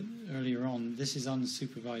I said earlier on, this is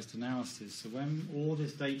unsupervised analysis. So when all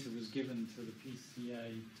this data was given to the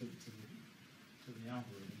PCA, to the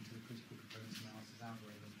algorithm, to the principal components analysis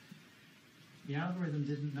algorithm, the algorithm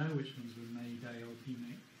didn't know which ones were May day or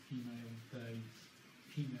female day,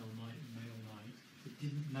 female night and male night. It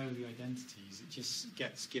didn't know the identities. It just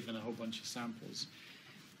gets given a whole bunch of samples,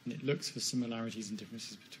 and it looks for similarities and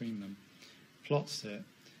differences between them, plots it,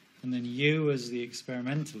 and then you, as the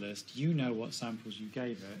experimentalist, you know what samples you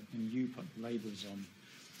gave it, and you put the labels on.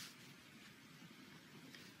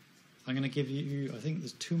 I'm going to give you, I think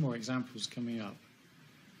there's two more examples coming up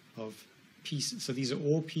of so these are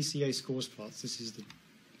all PCA scores plots. This is the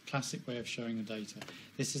classic way of showing the data.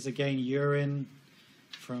 This is again urine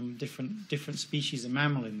from different species of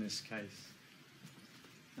mammal in this case.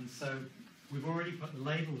 And so we've already put the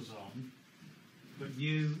labels on, but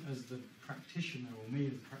you as the practitioner, or me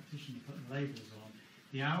as the practitioner, put the labels on.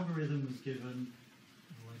 The algorithm was given,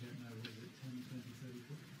 I don't know, was it 10, 20, 30,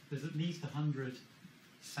 40? There's at least 100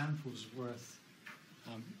 samples worth,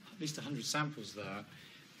 at least 100 samples there,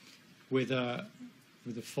 with a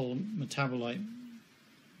full metabolite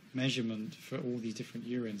measurement for all these different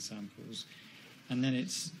urine samples. And then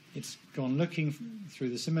it's gone looking through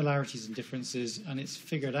the similarities and differences, and it's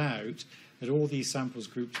figured out that all these samples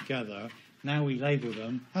grouped together, now we label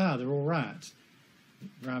them, they're all rabbit,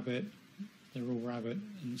 they're all rabbit,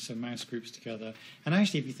 and so mouse groups together. And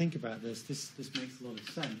actually, if you think about this makes a lot of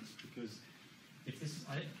sense, because if this,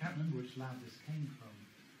 I can't remember which lab this came from,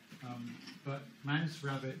 but mouse,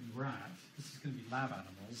 rabbit, and rat, this is going to be lab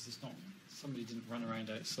animals. It's not, somebody didn't run around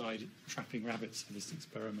outside trapping rabbits for this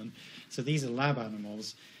experiment. So these are lab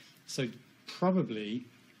animals. So probably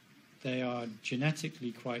they are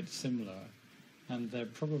genetically quite similar. and they're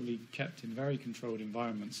probably kept in very controlled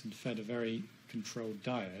environments and fed a very controlled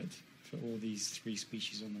diet for all these 3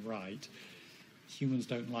 species on the right. Humans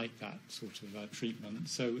don't like that sort of treatment,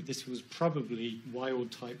 so this was probably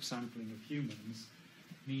wild-type sampling of humans,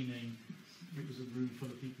 meaning it was a room full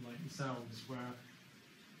of people like yourselves, where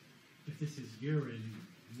if this is urine,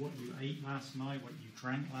 what you ate last night, what you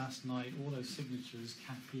drank last night, all those signatures,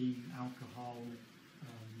 caffeine, alcohol,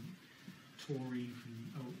 taurine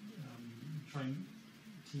from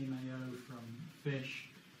TMAO from fish,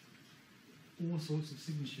 all sorts of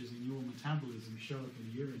signatures in your metabolism show up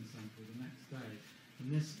in a urine sample the next day.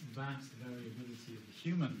 And this vast variability of the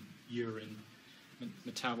human urine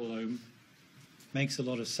metabolome makes a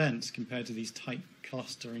lot of sense compared to these tight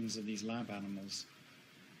clusterings of these lab animals.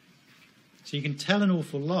 So you can tell an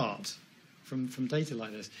awful lot from data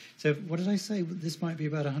like this. So what did I say? This might be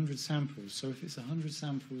about 100 samples. So if it's 100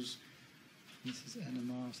 samples, this is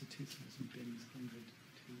NMR, so 2,000 bins, 100,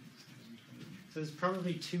 2,000. So there's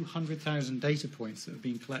probably 200,000 data points that have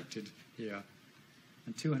been collected here.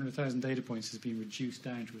 And 200,000 data points has been reduced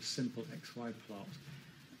down to a simple XY plot.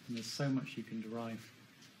 And there's so much you can derive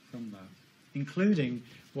from that, including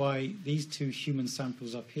why these 2 human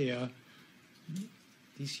samples up here,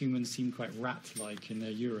 these humans seem quite rat-like in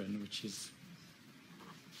their urine, which is,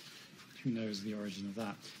 who knows the origin of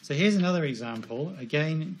that. So here's another example,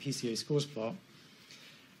 again, PCA scores plot.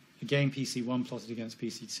 Again, PC1 plotted against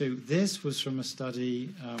PC2. This was from a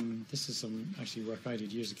study, this is some actually work I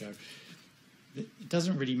did years ago. It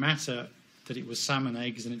doesn't really matter that it was salmon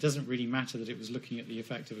eggs, and it doesn't really matter that it was looking at the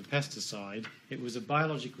effect of a pesticide. It was a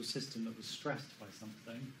biological system that was stressed by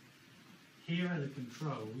something. Here are the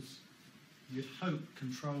controls. You'd hope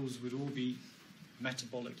controls would all be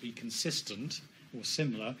metabolically consistent or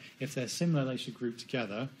similar. If they're similar, they should group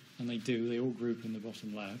together, and they do. They all group in the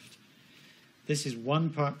bottom left. This is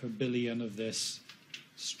 1 part per billion of this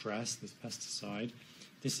stress, this pesticide.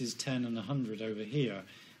 This is 10 and 100 over here.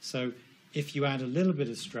 So if you add a little bit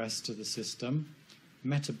of stress to the system,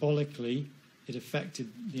 metabolically, it affected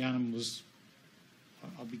the animals.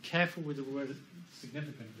 I'll be careful with the word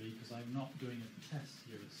significantly, because I'm not doing a test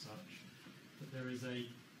here as such. But there is a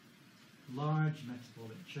large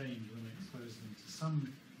metabolic change when we expose them to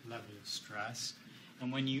some level of stress.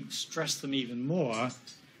 And when you stress them even more,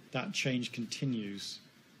 that change continues.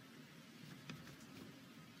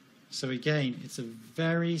 So again, it's a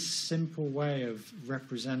very simple way of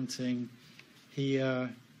representing here,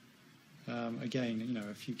 again, you know,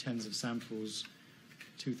 a few tens of samples,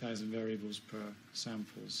 2,000 variables per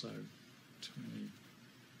sample, so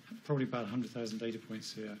probably about 100,000 data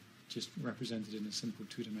points here, just represented in a simple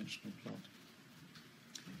 2-dimensional plot.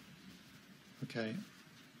 Okay,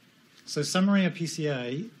 so summary of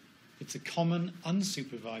PCA, it's a common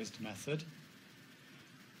unsupervised method.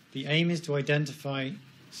 The aim is to identify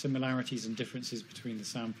similarities and differences between the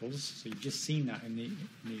samples. So you've just seen that in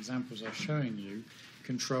the examples I'm showing you.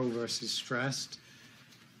 Control versus stressed,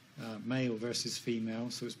 male versus female.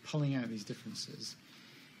 So it's pulling out these differences.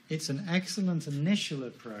 It's an excellent initial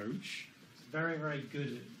approach. It's very, very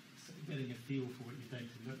good at getting a feel for what your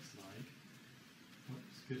data looks like.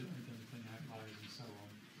 It's good at identifying outliers and so on.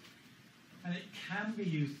 And it can be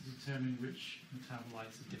used to determine which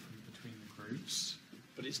metabolites are different between the groups,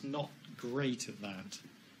 but it's not great at that.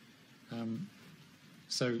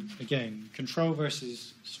 So again, control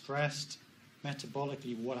versus stressed,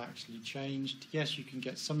 metabolically what actually changed. Yes, you can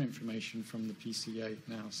get some information from the PCA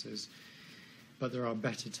analysis, but there are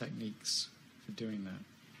better techniques for doing that.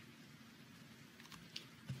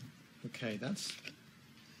 Okay, that's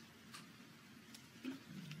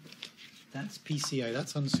PCA,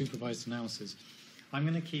 that's unsupervised analysis. I'm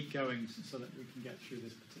going to keep going so that we can get through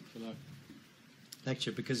this particular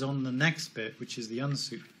lecture, because on the next bit, which is the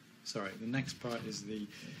the next part is the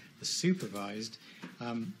supervised,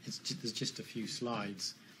 there's just a few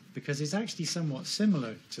slides, because it's actually somewhat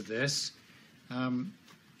similar to this.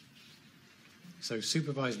 So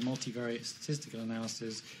supervised multivariate statistical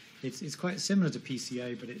analysis, it's quite similar to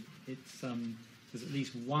PCA, but there's at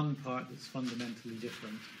least one part that's fundamentally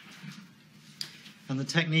different. And the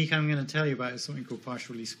technique I'm going to tell you about is something called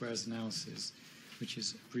partial least squares analysis, which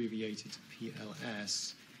is abbreviated to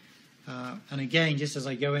PLS. And again, just as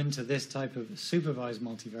I go into this type of supervised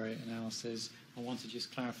multivariate analysis, I want to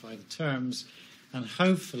just clarify the terms. And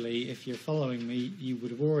hopefully, if you're following me, you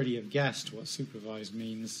would have already have guessed what supervised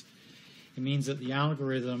means. It means that the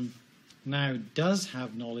algorithm now does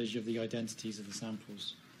have knowledge of the identities of the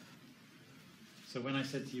samples. So when I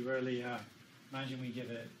said to you earlier, imagine we give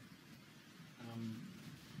it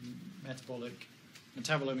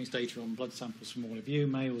metabolomics data on blood samples from all of you,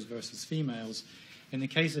 males versus females, In the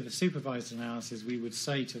case of a supervised analysis, we would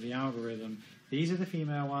say to the algorithm, these are the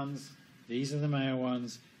female ones, these are the male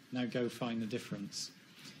ones, now go find the difference.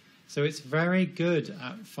 So it's very good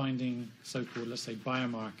at finding so-called, let's say,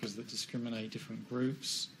 biomarkers that discriminate different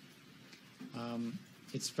groups.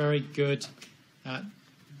 It's very good at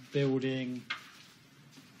building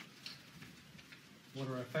what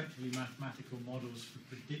are effectively mathematical models for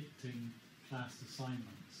predicting class assignment.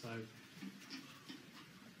 So,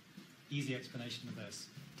 easy explanation of this.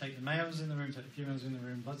 Take the males in the room, take the females in the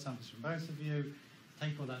room, blood samples from both of you,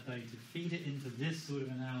 take all that data, feed it into this sort of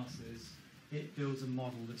analysis. It builds a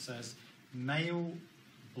model that says male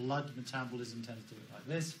blood metabolism tends to look like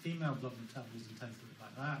this, female blood metabolism tends to look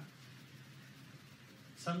like that.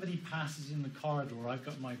 Somebody passes in the corridor, I've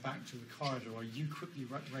got my back to the corridor, you quickly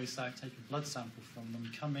race out, take a blood sample from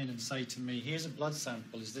them, come in and say to me, here's a blood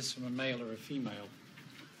sample, is this from a male or a female?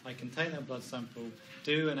 I can take that blood sample,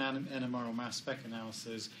 do an NMR or mass spec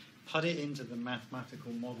analysis, put it into the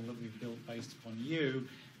mathematical model that we've built based upon you,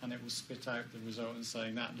 and it will spit out the result and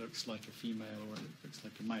saying that looks like a female or it looks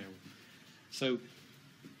like a male. So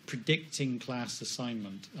predicting class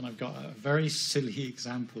assignment, and I've got a very silly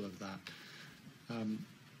example of that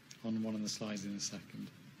on one of the slides in a second.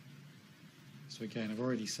 So again, I've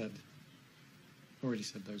already said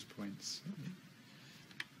those points.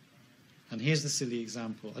 And here's the silly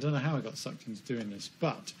example. I don't know how I got sucked into doing this,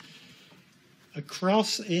 but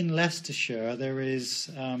across in Leicestershire, there is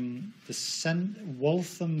the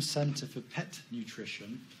Waltham Centre for Pet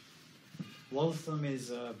Nutrition. Waltham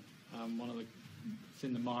is one of it's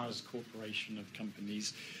in the Mars Corporation of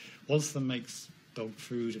companies. Waltham makes dog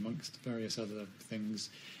food amongst various other things.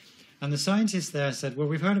 And the scientists there said, well,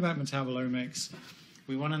 we've heard about metabolomics.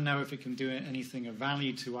 We want to know if it can do anything of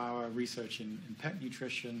value to our research in pet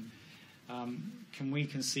nutrition. Can we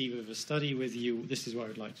conceive of a study with you? This is what I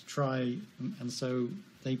would like to try. And so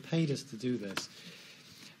they paid us to do this.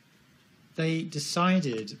 They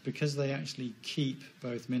decided, because they actually keep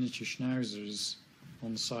both miniature schnauzers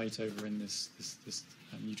on site over in this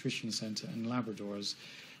nutrition centre and Labradors,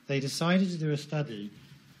 they decided to do a study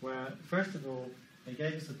where, first of all, they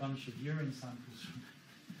gave us a bunch of urine samples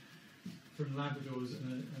from Labradors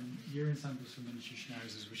and urine samples from miniature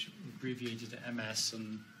schnauzers, which are abbreviated to MS,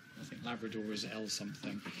 and I think Labrador is L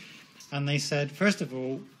something. And they said, first of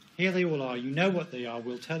all, here they all are. You know what they are.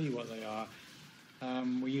 We'll tell you what they are.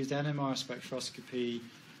 We used NMR spectroscopy.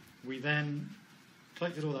 We then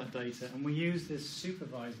collected all that data, and we used this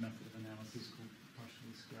supervised method of analysis called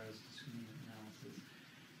partial squares discriminant analysis.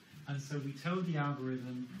 And so we told the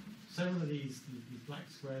algorithm, several of these black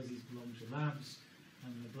squares, these belong to labs,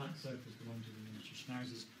 and the black circles belong to the miniature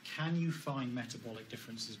schnauzers. Can you find metabolic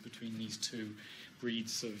differences between these two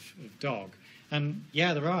breeds of dog? And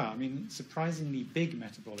yeah, there are. I mean, surprisingly big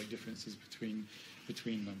metabolic differences between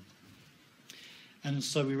them. And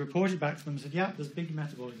so we reported back to them and said, yeah, there's big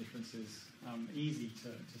metabolic differences, easy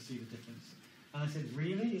to see the difference. And I said,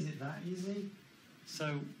 really? Is it that easy?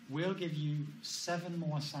 So we'll give you 7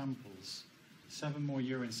 more samples, 7 more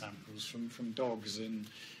urine samples from dogs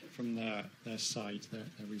from their site,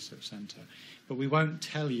 their research centre. But we won't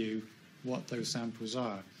tell you what those samples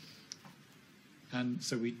are. And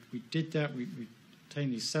so we did that. We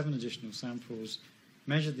obtained these 7 additional samples,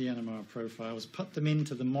 measured the NMR profiles, put them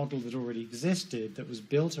into the model that already existed that was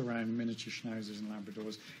built around miniature schnauzers and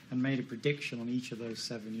Labradors, and made a prediction on each of those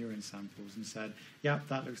 7 urine samples and said, yep,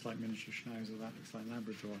 that looks like miniature schnauzer, that looks like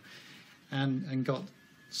Labrador. And got,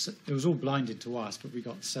 it was all blinded to us, but we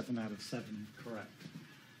got 7 out of 7 correct.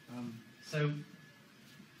 So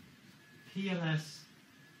PLS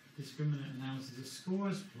discriminant analysis, a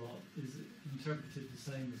scores plot is interpreted the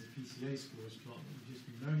same as a PCA scores plot that we've just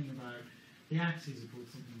been learning about. The axes are called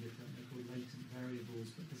something different. They're called latent variables,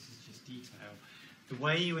 but this is just detail. The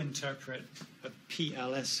way you interpret a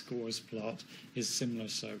PLS scores plot is similar.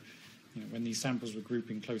 So, when these samples were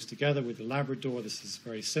grouping close together with the Labrador, this is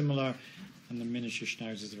very similar, and the miniature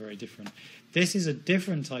schnauzers are very different. This is a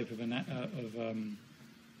different type of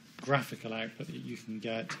graphical output that you can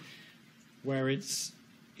get, where it's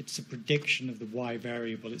a prediction of the Y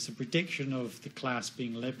variable. It's a prediction of the class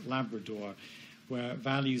being Labrador, where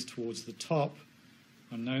values towards the top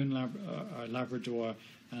are known are Labrador,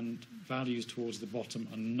 and values towards the bottom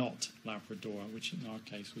are not Labrador, which in our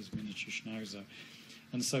case was miniature schnauzer.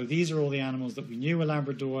 And so these are all the animals that we knew were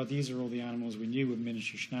Labrador, these are all the animals we knew were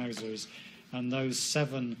miniature schnauzers, and those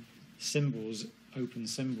 7 symbols, open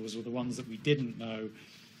symbols, were the ones that we didn't know.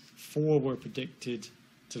 4 were predicted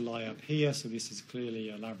to lie up here, so this is clearly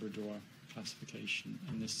a Labrador classification,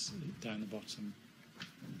 and this down the bottom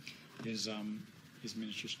is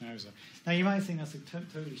miniature schnauzer. Now you might think that's a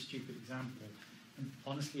totally stupid example, And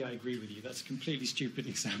honestly, I agree with you. That's a completely stupid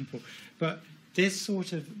example. But this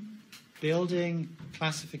sort of building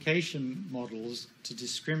classification models to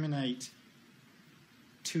discriminate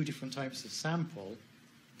two different types of sample,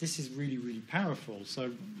 this is really, really powerful.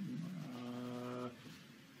 So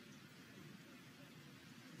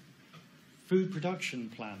food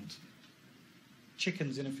production plant,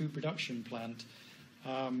 chickens in a food production plant,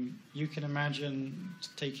 you can imagine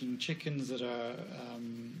taking chickens that are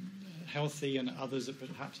healthy and others that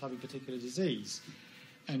perhaps have a particular disease.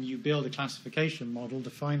 And you build a classification model to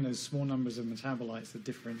find those small numbers of metabolites that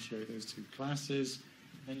differentiate those two classes.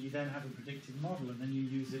 And you then have a predictive model, and then you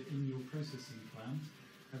use it in your processing plant.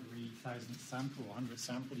 Every 1,000th sample or 100th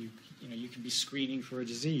sample, you can be screening for a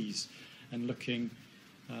disease and looking,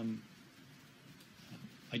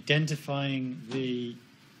 identifying the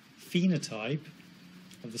phenotype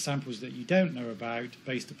of the samples that you don't know about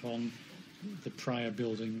based upon the prior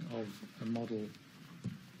building of a model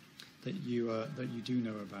that you do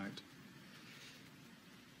know about.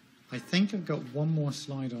 I think I've got one more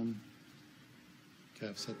slide on. Okay,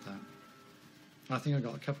 I've said that. I think I've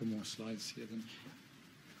got a couple more slides here then.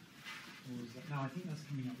 Or is that? No, I think that's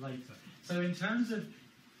coming up later. So in terms of,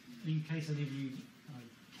 in case any of you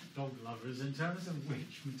dog lovers, in terms of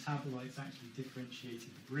which metabolites actually differentiated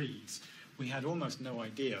the breeds, we had almost no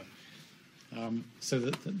idea. So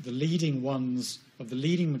that the leading ones, of the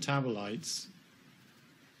leading metabolites,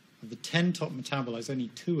 of the 10 top metabolites, only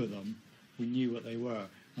 2 of them, we knew what they were.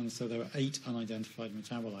 And so there were 8 unidentified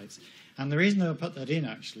metabolites. And the reason I put that in,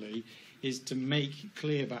 actually, is to make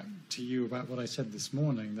clear back to you about what I said this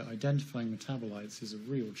morning, that identifying metabolites is a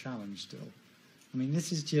real challenge still. I mean,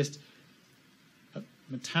 this is just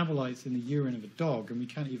metabolites in the urine of a dog, and we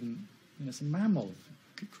can't even, it's a mammal,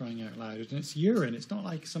 crying out loud, and it's urine. It's not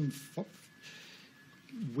like some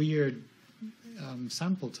weird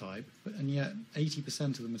sample type, and yet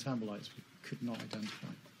 80% of the metabolites we could not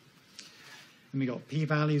identify. And we got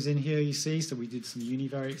p-values in here, you see, so we did some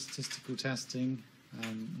univariate statistical testing,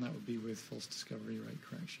 and that would be with false discovery rate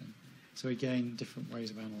correction. So again, different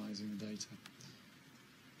ways of analyzing the data.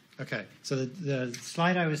 Okay, so the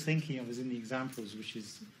slide I was thinking of is in the examples, which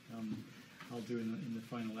is I'll do in the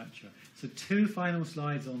final lecture. So 2 final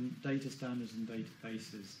slides on data standards and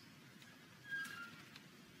databases.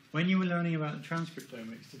 When you were learning about the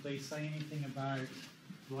transcriptomics, did they say anything about,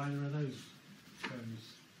 do either of those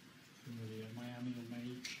terms familiar? Miami or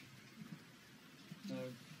May?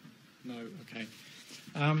 No, okay.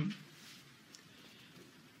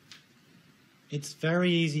 It's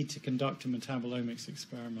very easy to conduct a metabolomics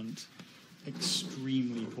experiment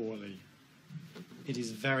extremely poorly. It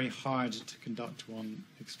is very hard to conduct one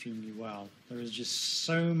extremely well. There is just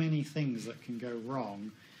so many things that can go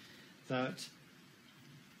wrong that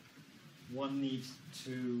one needs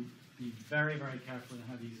to be very, very careful in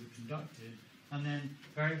how these are conducted, and then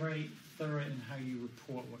very, very thorough in how you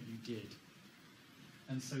report what you did.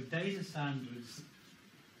 And so data standards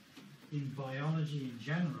in biology in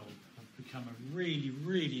general have become a really,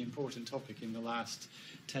 really important topic in the last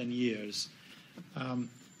 10 years.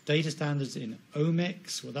 Data standards in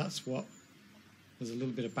omics, well, that's what, there's a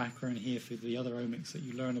little bit of background here for the other omics that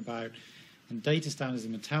you learn about, and data standards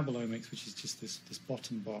in metabolomics, which is just this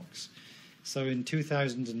bottom box. So in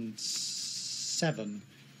 2007,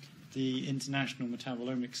 the International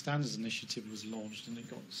Metabolomics Standards Initiative was launched, and it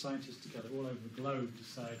got scientists together all over the globe to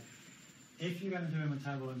say, if you're going to do a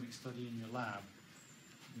metabolomic study in your lab,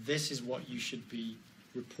 this is what you should be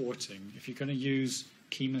reporting. If you're going to use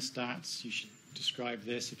chemostats, you should describe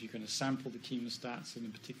this. If you're going to sample the chemostats in a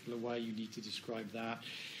particular way, you need to describe that.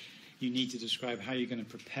 You need to describe how you're going to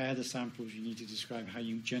prepare the samples. You need to describe how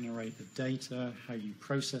you generate the data, how you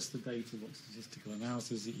process the data, what statistical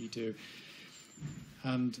analysis that you do.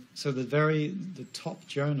 And so the top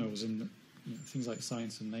journals in things like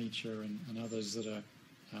Science and Nature and others that are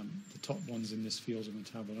the top ones in this field of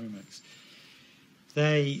metabolomics,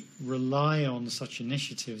 they rely on such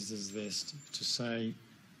initiatives as this to say,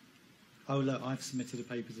 oh, look, I've submitted a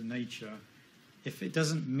paper to Nature. If it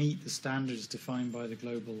doesn't meet the standards defined by the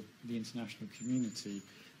international community,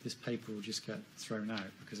 this paper will just get thrown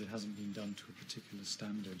out because it hasn't been done to a particular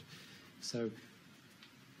standard. So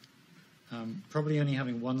probably only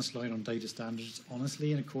having one slide on data standards,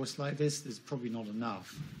 honestly, in a course like this is probably not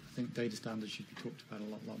enough. I think data standards should be talked about a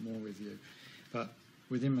lot more with you. But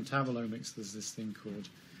within metabolomics, there's this thing called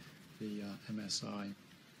the MSI.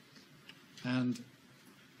 And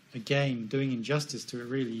again, doing injustice to it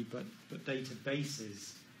really, but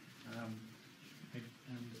databases. And I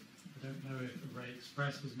don't know if Array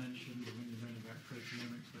Express was mentioned, or when you learn about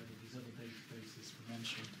proteomics, whether these other databases were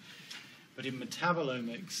mentioned. But in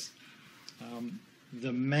metabolomics,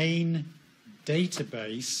 the main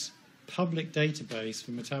database, public database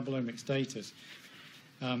for metabolomics data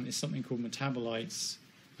is something called Metabolites,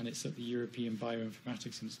 and it's at the European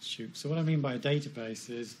Bioinformatics Institute. So what I mean by a database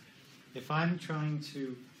is, if I'm trying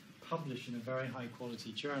to publish in a very high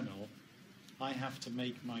quality journal, I have to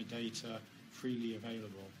make my data freely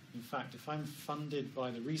available. In fact, if I'm funded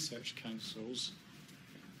by the research councils,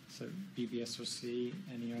 so BBSRC,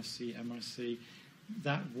 NERC, MRC,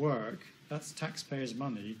 that work, that's taxpayers'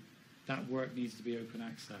 money, that work needs to be open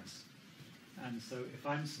access. And so if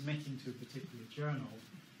I'm submitting to a particular journal,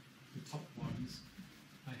 the top ones,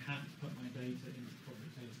 I have to put my data into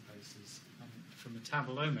public databases. And for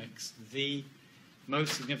metabolomics, the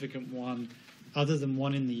most significant one, other than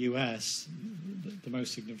one in the US, the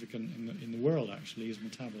most significant in the world actually, is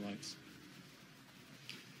Metabolites.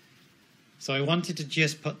 So I wanted to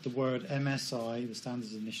just put the word MSI, the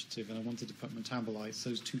Standards Initiative, and I wanted to put Metabolites,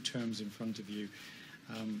 those two terms in front of you,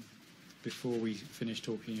 before we finish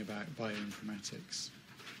talking about bioinformatics.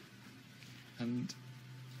 And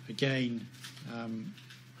again,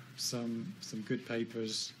 some good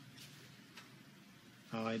papers.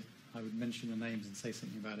 I would mention the names and say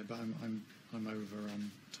something about it, but I'm over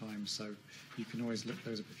on time, so you can always look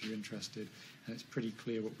those up if you're interested. And it's pretty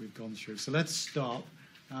clear what we've gone through. So let's stop.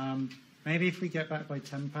 Maybe if we get back by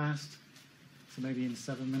 10 past, so maybe in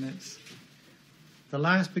 7 minutes. The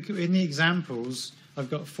last, because in the examples,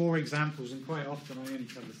 I've got 4 examples, and quite often I only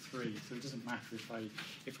cover 3, so it doesn't matter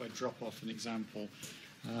if I drop off an example.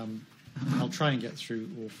 I'll try and get through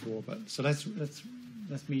all 4. But so let's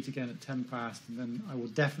meet again at 10 past, and then I will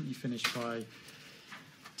definitely finish by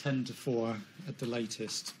 10 to 4 at the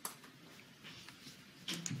latest.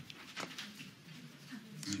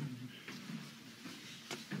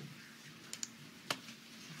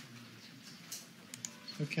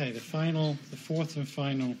 Okay, the 4th and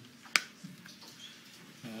final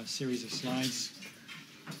series of slides.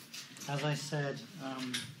 As I said,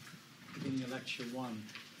 beginning of lecture 1,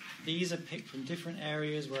 these are picked from different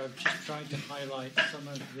areas where I've just tried to highlight some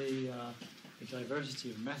of the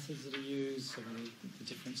diversity of methods that are used, some of the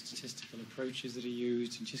different statistical approaches that are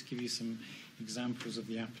used, and just give you some examples of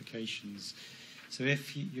the applications. So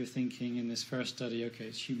if you're thinking in this first study, okay,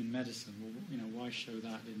 it's human medicine, well, why show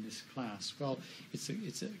that in this class? Well, it's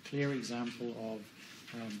a clear example of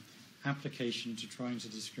application to trying to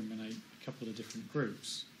discriminate a couple of different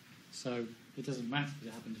groups. So it doesn't matter that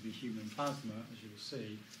it happened to be human plasma, as you'll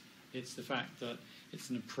see. It's the fact that it's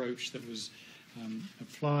an approach that was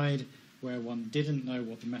applied where one didn't know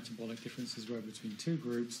what the metabolic differences were between 2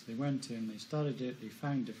 groups. They went in, they studied it, they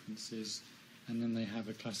found differences, and then they have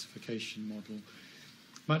a classification model.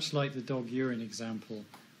 Much like the dog urine example,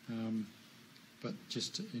 but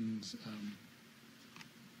just in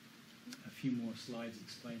a few more slides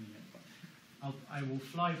explaining it. But I will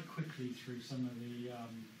fly quickly through some of the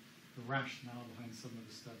rationale behind some of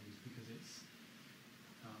the studies, because it's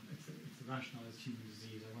a rationale as human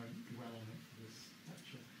disease. I won't dwell on it for this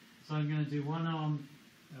lecture. So I'm going to do one on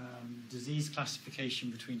disease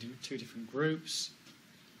classification between 2 different groups.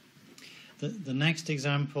 The next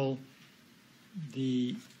example,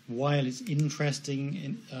 while it's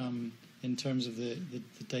interesting in terms of the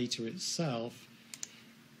data itself,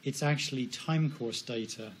 it's actually time course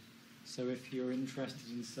data. So if you're interested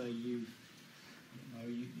in, say, you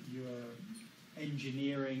are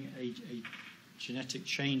engineering a genetic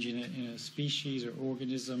change in a species or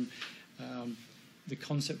organism, the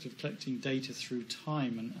concept of collecting data through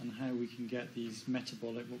time and how we can get these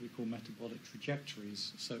what we call metabolic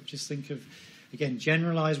trajectories. So just think of, again,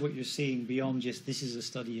 generalize what you're seeing beyond just this is a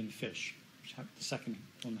study in fish, which the second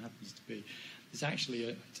one happens to be. It's actually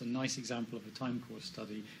it's a nice example of a time course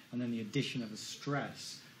study, and then the addition of a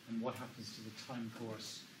stress and what happens to the time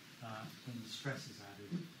course when the stress is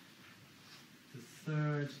added. The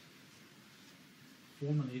third,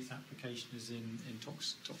 formally, its application is in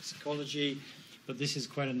toxicology. But this is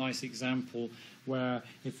quite a nice example where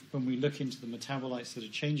when we look into the metabolites that are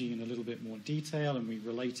changing in a little bit more detail and we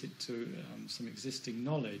relate it to some existing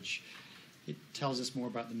knowledge, it tells us more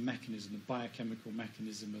about the mechanism, the biochemical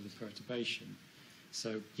mechanism of the perturbation.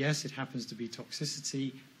 So yes, it happens to be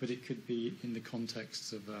toxicity, but it could be in the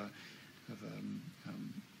context of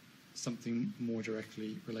something more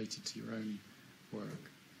directly related to your own work.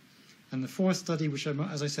 And the 4th study, which,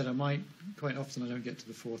 as I said, quite often I don't get to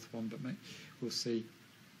the 4th one, but we'll see.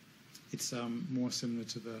 It's more similar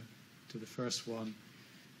to the first one,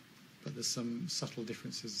 but there's some subtle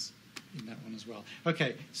differences in that one as well.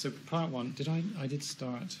 Okay, so part 1. I did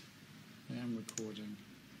start. I am recording.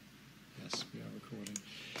 Yes, we are recording.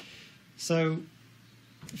 So,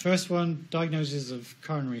 the first one, diagnosis of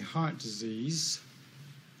coronary heart disease.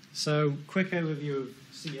 So, quick overview of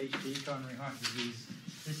CHD, coronary heart disease.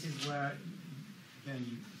 This is where,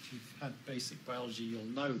 again, if you've had basic biology, you'll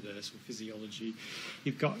know this, or physiology.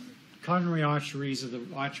 You've got coronary arteries, are the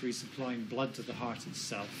arteries supplying blood to the heart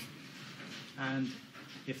itself. And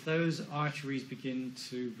if those arteries begin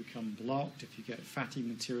to become blocked, if you get fatty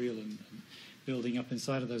material and building up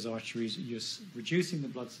inside of those arteries, you're reducing the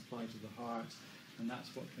blood supply to the heart, and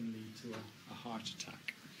that's what can lead to a heart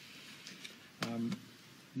attack.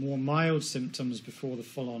 More mild symptoms before the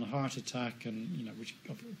full-on heart attack, and which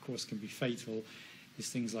of course can be fatal, is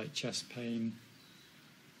things like chest pain.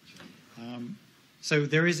 So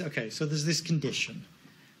there's this condition.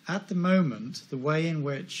 At the moment, the way in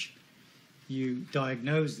which you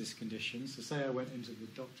diagnose this condition, so say I went into the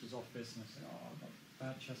doctor's office and I said, I've got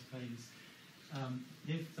bad chest pains.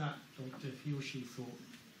 If that doctor, if he or she thought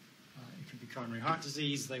it could be coronary heart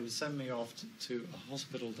disease, they would send me off to a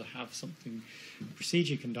hospital to have a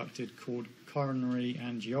procedure conducted called coronary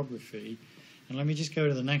angiography. And let me just go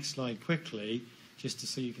to the next slide quickly, just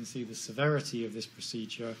so you can see the severity of this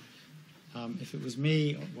procedure. If it was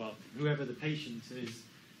me, well, whoever the patient is,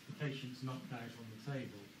 the patient's knocked out on the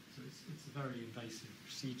table. So it's a very invasive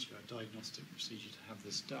procedure, a diagnostic procedure to have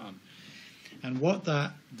this done. And what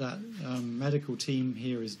that medical team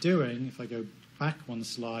here is doing, if I go back one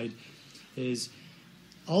slide, is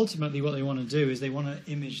ultimately what they want to do is they want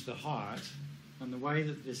to image the heart. And the way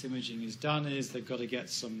that this imaging is done is they've got to get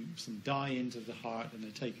some dye into the heart, and they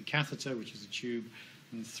take a catheter, which is a tube,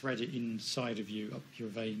 and thread it inside of you, up your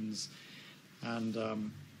veins, and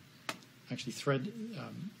actually thread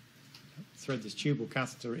this tube or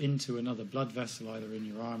catheter into another blood vessel, either in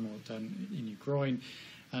your arm or down in your groin,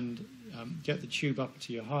 and get the tube up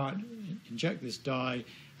to your heart, inject this dye,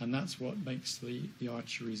 and that's what makes the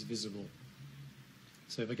arteries visible.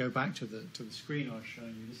 So if I go back to the screen I was showing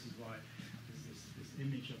you, this is why this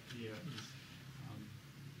image up here is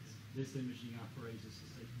this imaging apparatus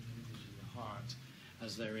is taking an image of the heart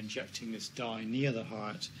as they're injecting this dye near the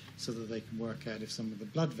heart so that they can work out if some of the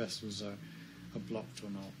blood vessels are blocked or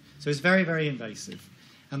not. So it's very, very invasive.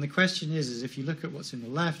 And the question is if you look at what's in the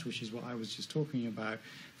left, which is what I was just talking about,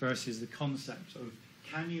 versus the concept of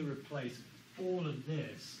can you replace all of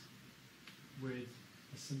this with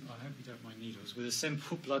I hope you don't mind needles, with a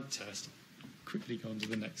simple blood test. Quickly go on to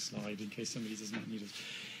the next slide in case somebody doesn't have needles.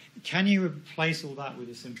 Can you replace all that with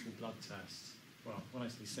a simple blood test? Well, when I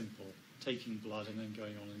say simple, taking blood and then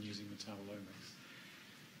going on and using metabolomics.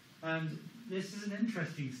 And this is an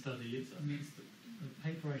interesting study. It's the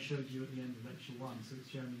paper I showed you at the end of lecture 1, so it's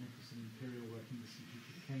Jeremy Nicholson Imperial working with some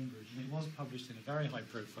people at Cambridge, and it was published in a very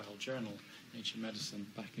high-profile journal, Nature Medicine,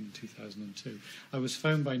 back in 2002. I was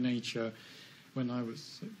phoned by Nature when I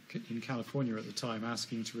was in California at the time,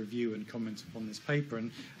 asking to review and comment upon this paper,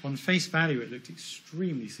 and on face value it looked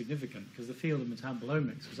extremely significant because the field of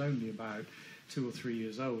metabolomics was only about 2 or 3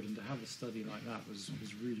 years old, and to have a study like that was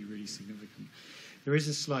really, really significant. There is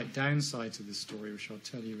a slight downside to this story, which I'll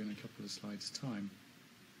tell you in a couple of slides' time.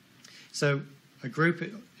 So a group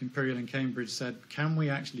at Imperial in Cambridge said, can we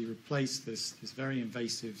actually replace this very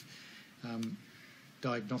invasive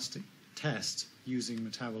diagnostic test using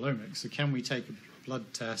metabolomics? So can we take a blood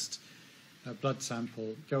test, a blood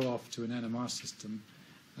sample, go off to an NMR system,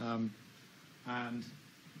 and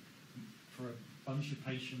for a bunch of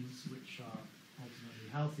patients which are ultimately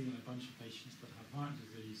healthy and a bunch of patients that have heart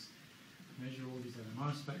disease, measure all these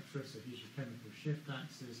NMR spectra, so here's your chemical shift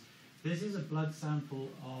axis. This is a blood sample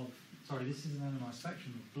this is an NMR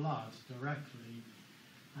spectrum of blood directly,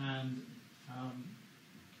 and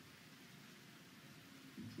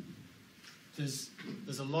there's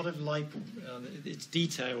a lot of it's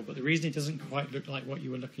detailed, but the reason it doesn't quite look like what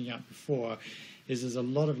you were looking at before is there's a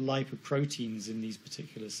lot of lipoproteins in these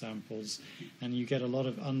particular samples, and you get a lot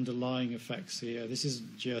of underlying effects here. This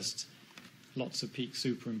isn't just lots of peaks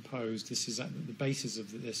superimposed. This is at the basis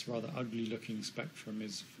of this rather ugly-looking spectrum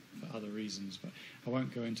is for other reasons, but I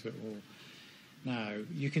won't go into it all now.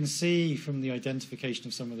 You can see from the identification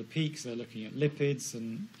of some of the peaks, they're looking at lipids,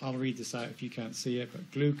 and I'll read this out if you can't see it,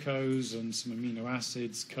 but glucose and some amino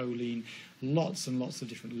acids, choline, lots and lots of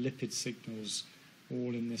different lipid signals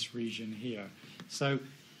all in this region here. So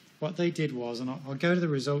what they did was, and I'll go to the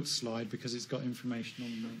results slide because it's got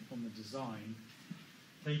information on the design.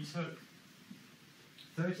 They took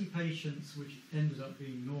 30 patients which ended up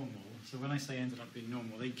being normal. So when I say ended up being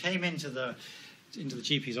normal, they came into the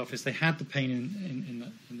GP's office, they had the pain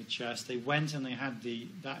in the chest, they went and they had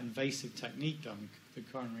that invasive technique done, the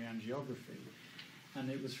coronary angiography, and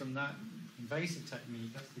it was from that invasive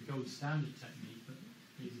technique, that's the gold standard technique, that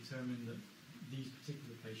they determined that these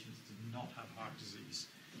particular patients did not have heart disease.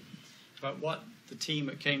 But what the team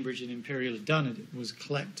at Cambridge and Imperial had done was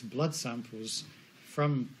collect blood samples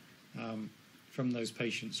from those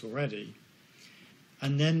patients already.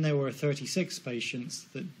 And then there were 36 patients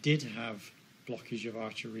that did have blockage of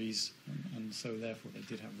arteries, and so therefore they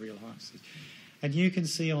did have real heart disease. And you can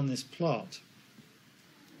see on this plot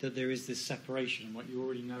that there is this separation. And what you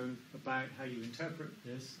already know about how you interpret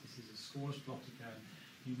this is a scores plot again.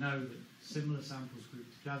 You know that similar samples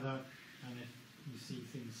grouped together, and if you see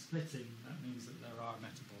things splitting, that means that there are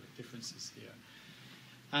metabolic differences here.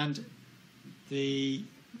 And the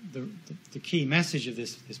key message of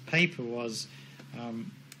this paper was, I've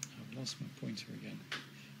lost my pointer again.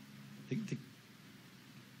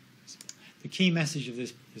 The key message of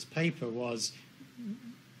this paper was,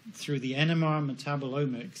 through the NMR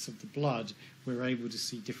metabolomics of the blood, we're able to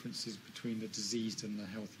see differences between the diseased and the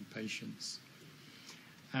healthy patients.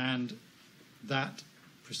 And that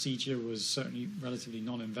procedure was certainly relatively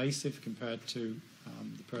non-invasive compared to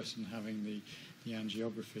the person having the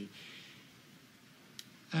angiography.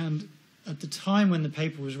 And at the time when the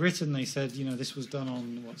paper was written, they said, this was done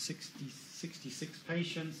on, 66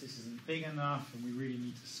 patients, this isn't big enough, and we really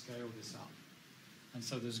need to scale this up. And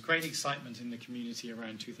so there's great excitement in the community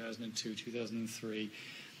around 2002, 2003,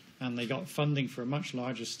 and they got funding for a much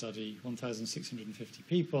larger study, 1,650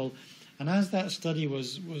 people. And as that study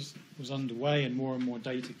was underway and more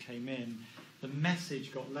data came in, the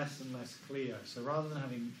message got less and less clear. So rather than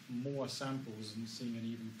having more samples and seeing an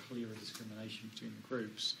even clearer discrimination between the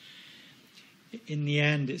groups, in the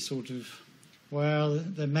end it's sort of, well,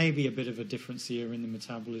 there may be a bit of a difference here in the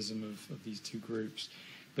metabolism of these two groups,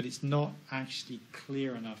 but it's not actually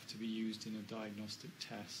clear enough to be used in a diagnostic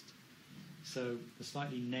test. So the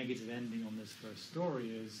slightly negative ending on this first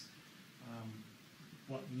story is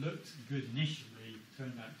what looked good initially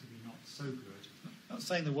turned out to be not so good. I'm not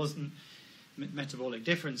saying there wasn't metabolic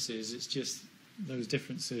differences, it's just those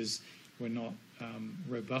differences were not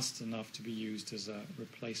robust enough to be used as a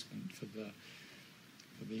replacement for the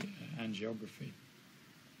angiography.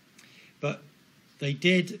 But they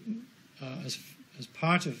did, as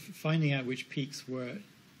part of finding out which peaks were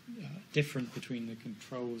different between the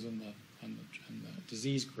controls and the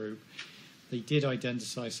disease group, they did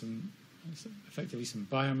identify effectively some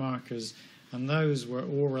biomarkers, and those were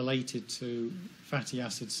all related to fatty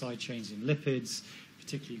acid side chains in lipids,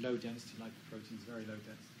 particularly low-density lipoproteins, very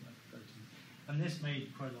low-density lipoproteins. And this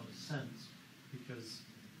made quite a lot of sense, because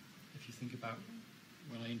if you think about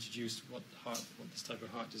when I introduced what this type of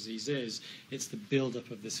heart disease is, it's the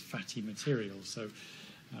build-up of this fatty material. So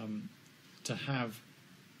to have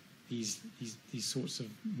these sorts of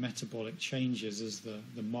metabolic changes as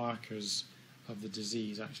the markers of the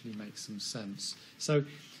disease actually makes some sense. So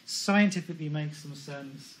scientifically makes some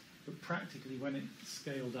sense, but practically when it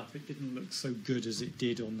scaled up, it didn't look so good as it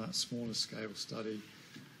did on that smaller scale study.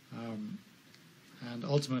 And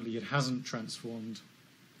ultimately, it hasn't transformed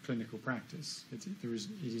clinical practice.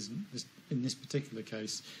 In this particular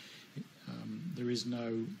case, there is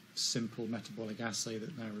no simple metabolic assay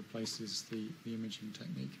that now replaces the imaging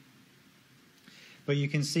technique. But you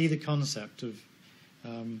can see the concept of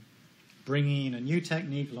bringing in a new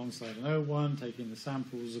technique alongside an old one, taking the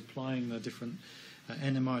samples, applying the different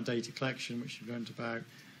NMR data collection, which you've learned about,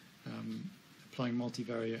 applying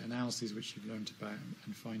multivariate analyses, which you've learned about,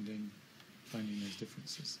 and finding those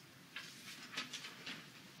differences.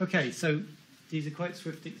 Okay, so these are quite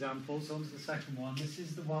swift examples. On to the second one. This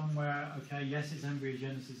is the one where, okay, yes, it's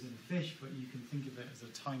embryogenesis in a fish, but you can think of it as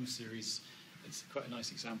a time series. It's quite a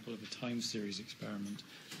nice example of a time series experiment.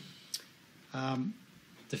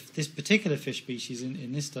 This particular fish species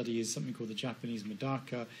in this study is something called the Japanese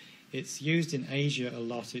Medaka. It's used in Asia a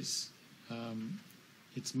lot. It's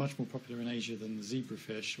much more popular in Asia than the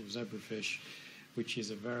zebrafish or zebrafish, which is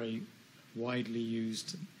a very widely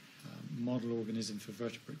used model organism for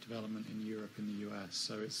vertebrate development in Europe and the US.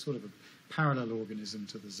 So it's sort of a parallel organism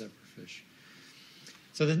to the zebrafish.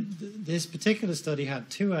 So this particular study had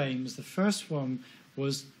two aims. The first one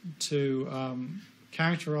was to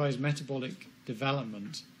characterize metabolic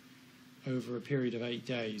development over a period of 8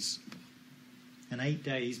 days. And 8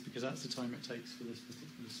 days, because that's the time it takes for this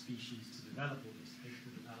particular species to develop, or this egg to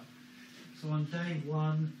develop. So on day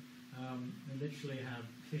one, they literally have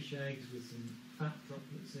fish eggs with some fat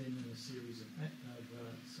droplets in and a series of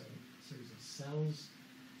cells.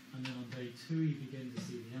 And then on day 2, you begin to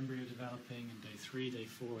see the embryo developing, and day 3, day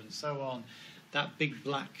 4, and so on. That big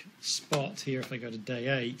black spot here, if I go to day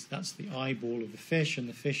 8, that's the eyeball of the fish, and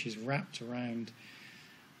the fish is wrapped around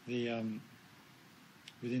the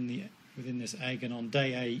within this egg. And on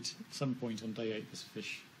day 8, at some point on day 8, this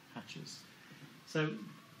fish hatches. So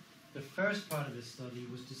the first part of this study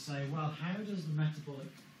was to say, well, how does the metabolic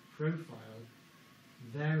profile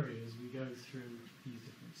vary as we go through these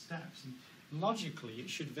different steps? And logically, it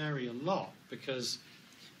should vary a lot, because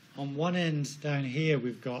on one end down here,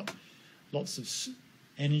 we've got lots of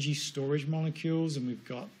energy storage molecules, and we've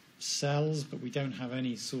got cells, but we don't have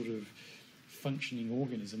any sort of functioning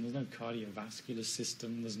organism. There's no cardiovascular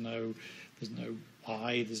system, there's no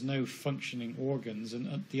eye, there's no functioning organs. And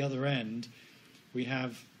at the other end, we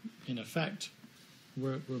have, in effect,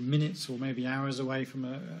 we're minutes or maybe hours away from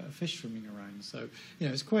a fish swimming around. So, you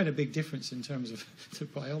know, it's quite a big difference in terms of the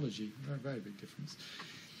biology, very, very big difference.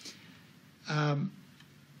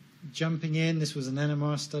 Jumping in, this was an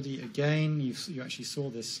NMR study again. You actually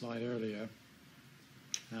saw this slide earlier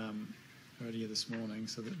this morning,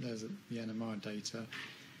 so that there's the NMR data.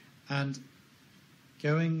 And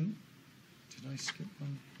going, did I skip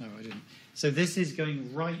one? No, I didn't. So this is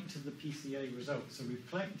going right to the PCA results. So we've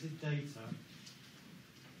collected data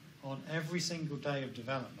on every single day of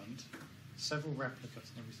development, several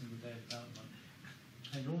replicates on every single day of development,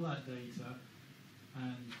 and all that data,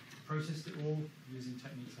 and processed it all using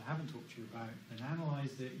techniques I haven't talked to you about, and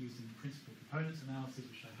analysed it using principal components analysis,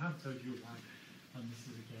 which I have told you about. And this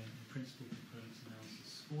is again the principal components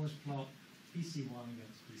analysis scores plot, PC1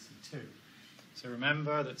 against PC2. So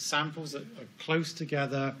remember that samples that are close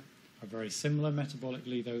together are very similar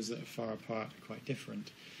metabolically, those that are far apart are quite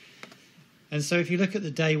different. And so if you look at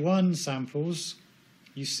the day 1 samples,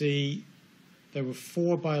 you see there were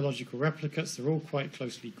 4 biological replicates. They're all quite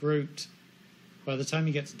closely grouped. By the time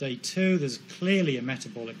you get to day 2, there's clearly a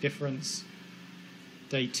metabolic difference.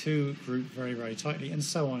 Day 2 grouped very, very tightly, and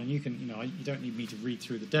so on. And you can, you don't need me to read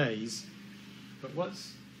through the days. But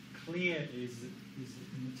what's clear is that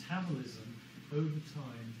the metabolism over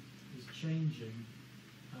time is changing,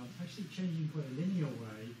 actually changing quite a linear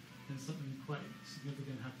way. Then something quite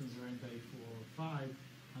significant happens around day 4 or 5,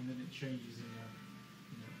 and then it changes in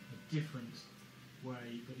a different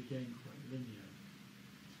way, but again quite linear.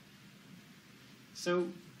 So,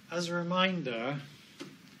 as a reminder,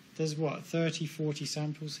 there's what, 30, 40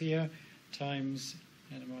 samples here, times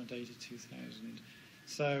NMR data 2000.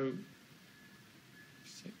 So,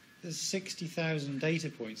 there's 60,000 data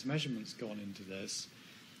points, measurements gone into this.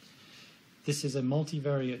 This is a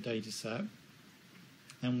multivariate data set,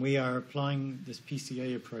 and we are applying this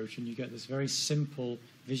PCA approach, and you get this very simple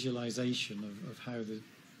visualization of how the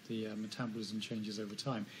metabolism changes over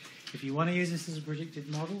time. If you want to use this as a predictive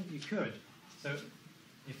model, you could. So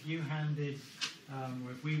if you handed,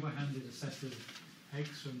 or if we were handed a set of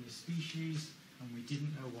eggs from the species and we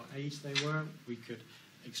didn't know what age they were, we could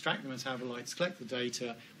extract the metabolites, collect the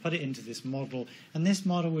data, put it into this model, and this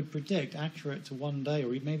model would predict, accurate to 1 day or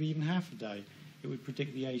maybe even half a day, it would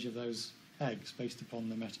predict the age of those eggs based upon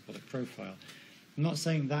the metabolic profile. I'm not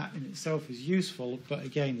saying that in itself is useful, but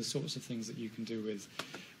again, the sorts of things that you can do with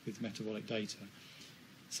metabolic data.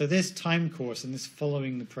 So this time course and this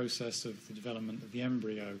following the process of the development of the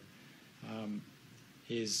embryo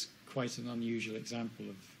is quite an unusual example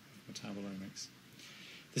of metabolomics.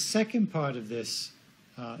 The second part of this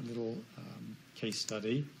little case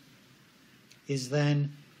study is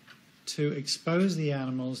then to expose the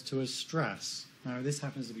animals to a stress. Now this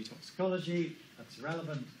happens to be toxicology, that's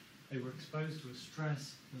irrelevant. They were exposed to a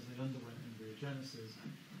stress as they underwent embryogenesis,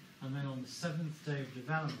 and then on the 7th day of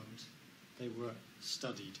development they were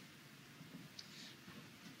studied.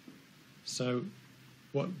 So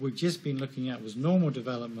what we've just been looking at was normal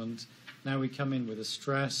development. Now we come in with a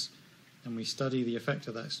stress and we study the effect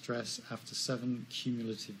of that stress after 7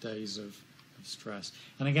 cumulative days of stress.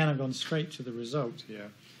 And again, I've gone straight to the result here.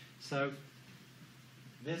 So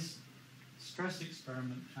this stress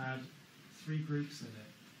experiment had 3 groups in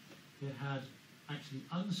it. It had actually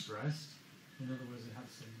unstressed, in other words, it had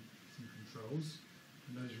some controls,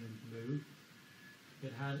 and those are in blue.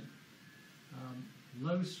 It had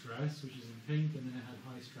low stress, which is in pink, and then it had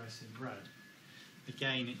high stress in red.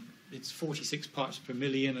 Again, it's 46 parts per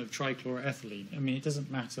million of trichloroethylene. I mean, it doesn't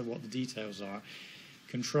matter what the details are.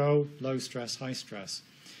 Control, low stress, high stress.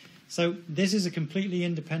 So this is a completely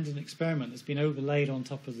independent experiment that's been overlaid on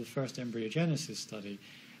top of the first embryogenesis study.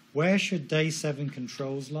 Where should day 7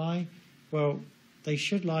 controls lie? Well, they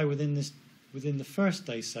should lie within the first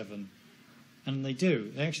day 7, and they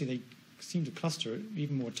do. They seem to cluster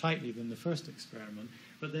even more tightly than the first experiment,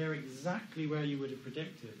 but they're exactly where you would have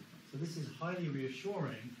predicted. So this is highly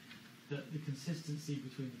reassuring that the consistency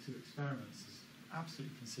between the 2 experiments is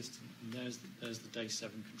absolutely consistent, and there's the day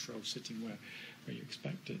 7 control sitting where you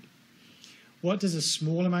expect it. What does a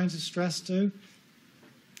small amount of stress do?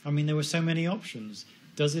 I mean, there were so many options.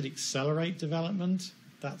 Does it accelerate development?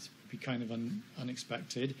 That's be kind of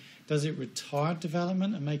unexpected. Does it retard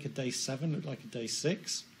development and make a day 7 look like a day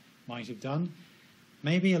 6? Might have done.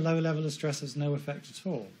 Maybe a low level of stress has no effect at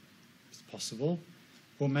all. It's possible.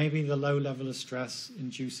 Or maybe the low level of stress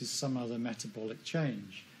induces some other metabolic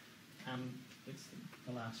change. And it's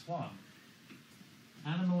the last one.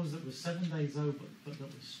 Animals that were 7 days old but that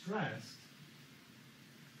were stressed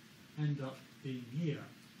end up being here.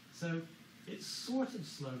 So it's sort of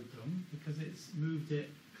slowed them because it's moved it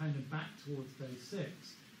kind of back towards day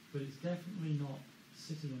 6, but it's definitely not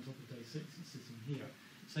sitting on top of day 6, it's sitting here.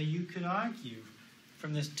 So you could argue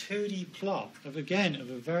from this 2D plot of a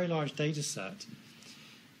very large data set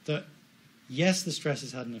that yes, the stress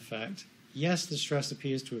has had an effect, yes, the stress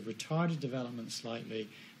appears to have retarded development slightly,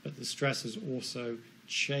 but the stress has also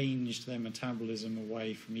changed their metabolism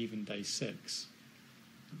away from even day 6.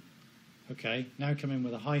 Okay, now come in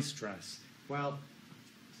with a high stress. Well,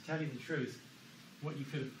 to tell you the truth, what you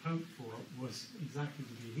could have hoped for was exactly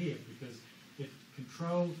to be here, because if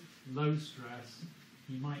controlled low stress,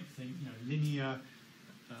 you might think, linear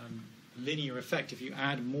effect. If you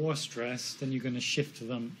add more stress, then you're going to shift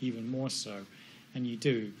them even more so, and you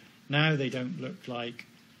do. Now they don't look like,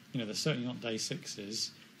 they're certainly not day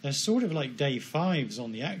 6s. They're sort of like day 5s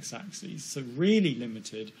on the x-axis, so really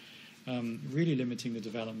limited, really limiting the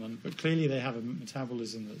development. But clearly they have a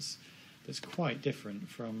metabolism that's quite different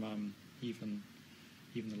from even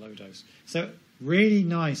the low dose. So really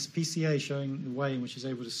nice PCA showing the way in which it's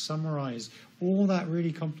able to summarize all that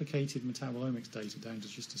really complicated metabolomics data down to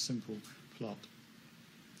just a simple plot.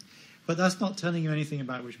 But that's not telling you anything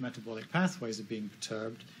about which metabolic pathways are being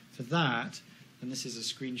perturbed. For that, and this is a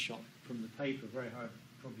screenshot from the paper, very hard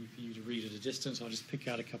probably for you to read at a distance, I'll just pick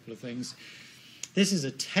out a couple of things. This is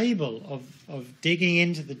a table of digging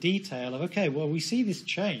into the detail of, okay, well, we see this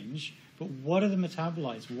change, but what are the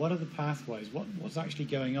metabolites? What are the pathways? What's actually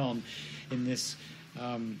going on in this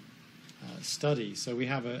study? So we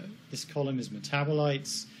have this column is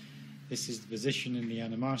metabolites. This is the position in the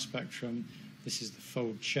NMR spectrum. This is the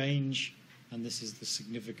fold change, and this is the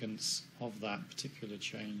significance of that particular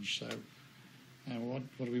change. So what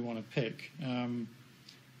do we want to pick?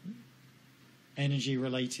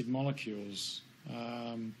 Energy-related molecules.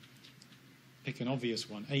 Pick an obvious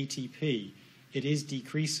one, ATP. It is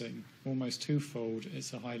decreasing almost twofold.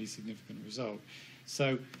 It's a highly significant result.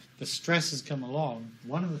 So the stress has come along.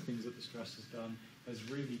 One of the things that the stress has done has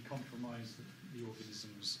really compromised the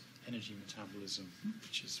organism's energy metabolism,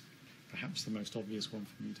 which is perhaps the most obvious one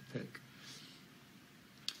for me to pick.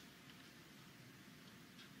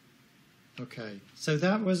 Okay, so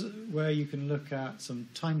that was where you can look at some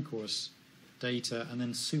time course data and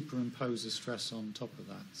then superimpose the stress on top of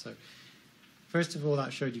that. So first of all,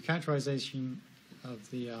 that showed you characterization of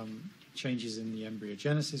the changes in the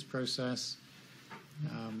embryogenesis process.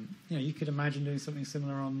 You could imagine doing something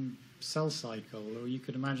similar on cell cycle, or you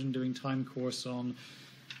could imagine doing time course on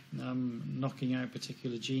knocking out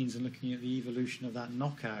particular genes and looking at the evolution of that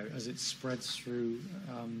knockout as it spreads through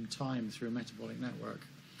time through a metabolic network.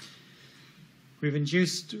 We've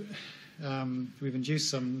induced some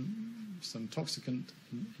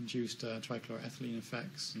toxicant-induced trichloroethylene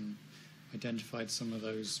effects and identified some of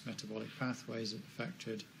those metabolic pathways that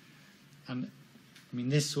affected. And I mean,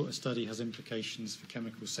 this sort of study has implications for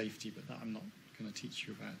chemical safety, but I'm not going to teach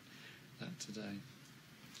you about that today.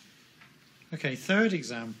 Okay, third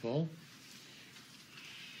example.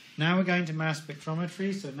 Now we're going to mass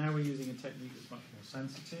spectrometry. So now we're using a technique that's much more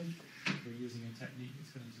sensitive. We're using a technique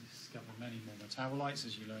that's going to discover many more metabolites,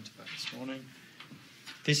 as you learned about this morning.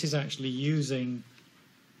 This is actually using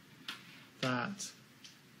that.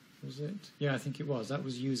 Was it? Yeah, I think it was. That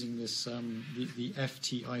was using this the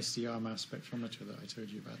FT-ICR mass spectrometer that I told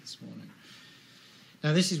you about this morning.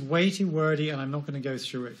 Now, this is way too wordy, and I'm not going to go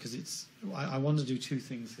through it because I want to do two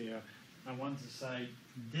things here. I want to say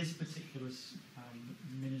this particular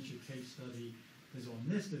miniature case study is on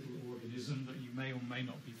this little organism that you may or may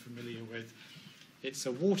not be familiar with. It's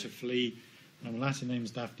a water flea. The Latin name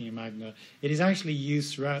is Daphnia magna. It is actually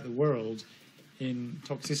used throughout the world in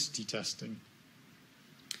toxicity testing.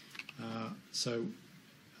 So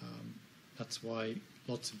that's why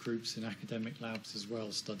lots of groups in academic labs as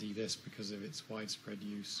well study this because of its widespread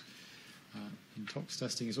use in tox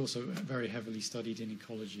testing. It's also very heavily studied in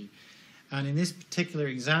ecology. And in this particular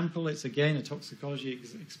example, it's again a toxicology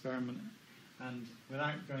experiment. And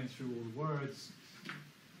without going through all the words,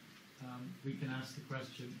 we can ask the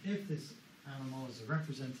question, if this animal is a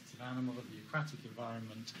representative animal of the aquatic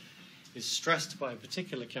environment, is stressed by a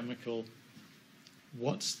particular chemical,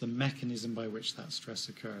 what's the mechanism by which that stress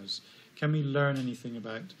occurs? Can we learn anything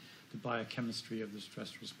about the biochemistry of the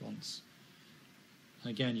stress response? And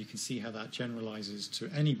again, you can see how that generalizes to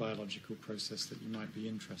any biological process that you might be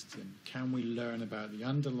interested in. Can we learn about the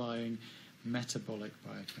underlying metabolic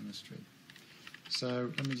biochemistry?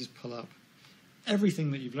 So let me just pull up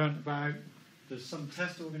everything that you've learned about. There's some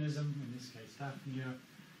test organism, in this case Daphnia.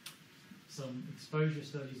 Some exposure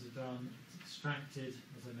studies are done. It's extracted,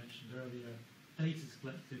 as I mentioned earlier. Data is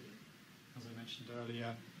collected, as I mentioned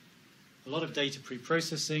earlier. A lot of data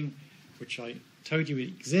pre-processing, which I told you it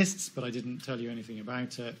exists, but I didn't tell you anything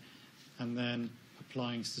about it. And then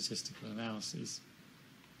applying statistical analyses.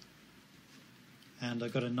 And I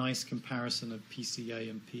got a nice comparison of PCA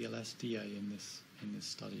and PLSDA in this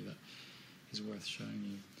study that is worth showing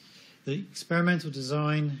you. The experimental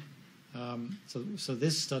design, so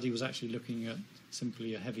this study was actually looking at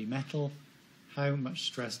simply a heavy metal. How much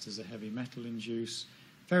stress does a heavy metal induce?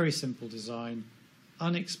 Very simple design,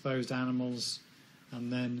 unexposed animals,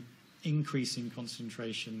 and then increasing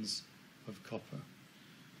concentrations of copper.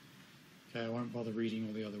 Okay, I won't bother reading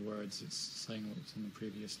all the other words. It's saying what's on the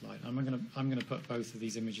previous slide. I'm going to put both of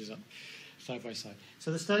these images up side by side.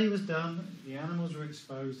 So the study was done. The animals were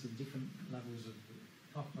exposed to different levels of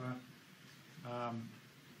copper.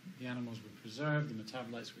 The animals were preserved. The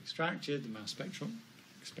metabolites were extracted. The mass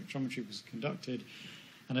spectrometry was conducted,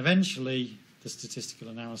 and eventually the statistical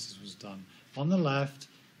analysis was done. On the left,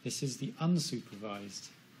 this is the unsupervised,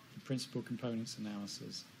 the principal components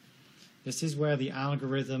analysis. This is where the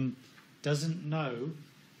algorithm doesn't know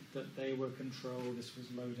that they were controlled, this was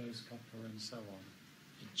low-dose copper, and so on.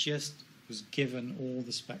 It just was given all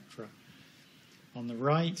the spectra. On the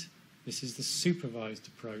right, this is the supervised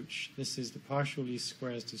approach. This is the partial least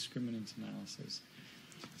squares discriminant analysis.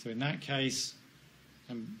 So in that case,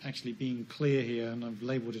 I'm actually being clear here, and I've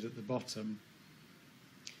labelled it at the bottom.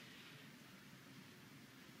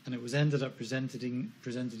 And it was ended up presented in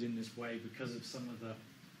this way because of some of the,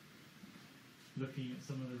 looking at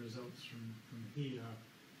some of the results from here.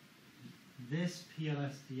 This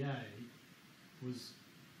PLSDA was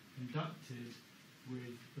conducted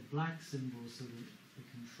with the black symbols, so that the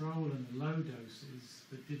control and the low doses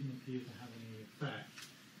that didn't appear to have any effect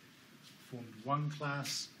formed one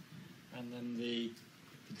class, and then the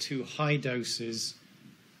two high doses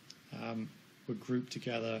were grouped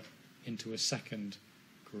together into a second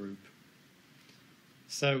group.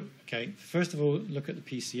 So, okay, first of all, look at the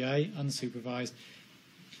PCA, unsupervised.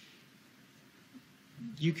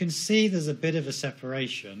 You can see there's a bit of a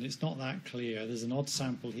separation. It's not that clear. There's an odd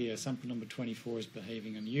sample here. Sample number 24 is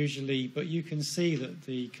behaving unusually, but you can see that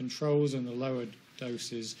the controls and the lower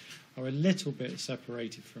doses are a little bit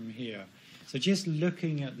separated from here. So just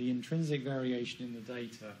looking at the intrinsic variation in the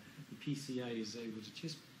data, the PCA is able to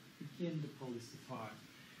just begin to pull this apart.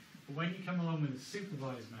 But when you come along with a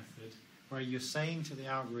supervised method, where you're saying to the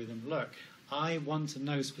algorithm, look, I want to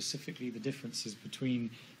know specifically the differences between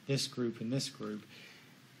this group and this group,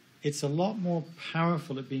 it's a lot more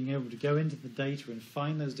powerful at being able to go into the data and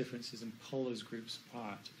find those differences and pull those groups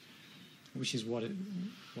apart, which is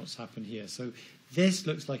what's happened here. So this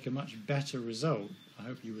looks like a much better result, I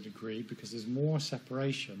hope you would agree, because there's more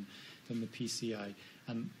separation than the PCA.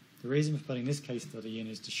 And the reason for putting this case study in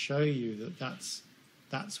is to show you that that's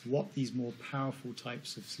what these more powerful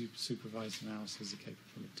types of supervised analysis are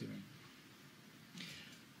capable of doing.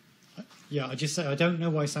 Yeah, I just say I don't know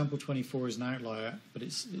why sample 24 is an outlier, but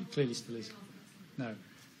it clearly still is. No.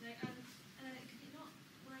 Could you not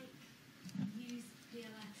use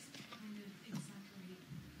PLS to kind of exaggerate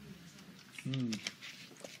results?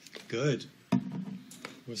 Good.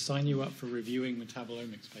 We'll sign you up for reviewing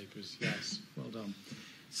metabolomics papers. Yes, well done.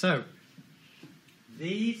 So,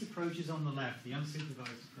 these approaches on the left, the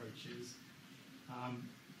unsupervised approaches,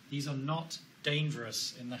 these are not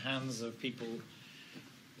dangerous in the hands of people.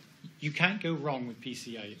 You can't go wrong with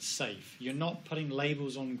PCA. It's safe. You're not putting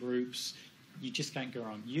labels on groups. You just can't go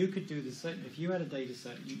wrong. You could do the same. If you had a data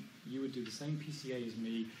set, you would do the same PCA as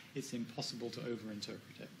me. It's impossible to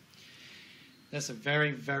overinterpret it. That's a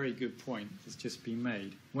very, very good point that's just been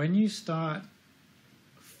made. When you start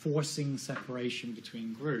forcing separation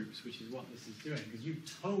between groups, which is what this is doing, because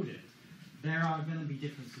you've told it, there are going to be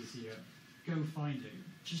differences here. Go find it.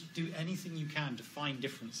 Just do anything you can to find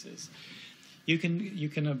differences. You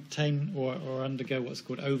can obtain or undergo what's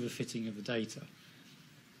called overfitting of the data.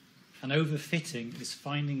 And overfitting is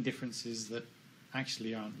finding differences that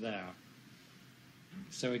actually aren't there.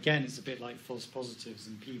 So again, it's a bit like false positives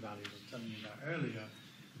and p-values I was telling you about earlier.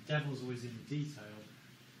 The devil's always in the detail.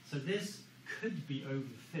 So this could be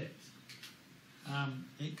overfit.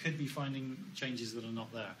 It could be finding changes that are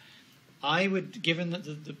not there. I would, given that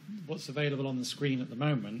what's available on the screen at the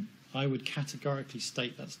moment, I would categorically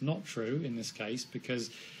state that's not true in this case, because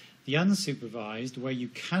The unsupervised, where you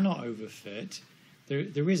cannot overfit,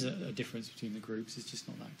 there is a difference between the groups. It's just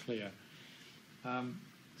not that clear.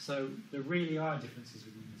 So there really are differences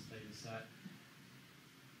within this data set.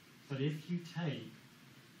 But if you take,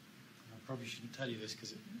 I probably shouldn't tell you this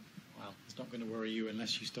because it's not going to worry you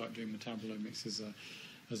unless you start doing metabolomics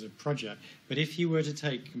as a project. But if you were to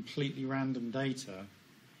take completely random data,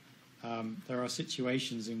 there are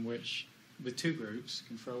situations in which, with two groups,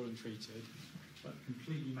 control and treated, but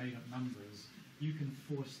completely made up numbers, you can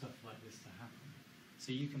force stuff like this to happen.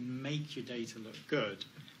 So you can make your data look good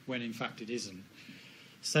when in fact it isn't.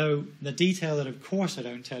 So the detail that, of course, I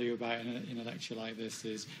don't tell you about in a lecture like this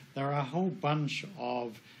is there are a whole bunch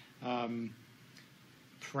of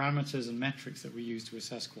parameters and metrics that we use to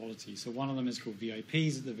assess quality. So one of them is called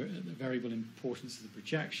VIPs, the variable importance of the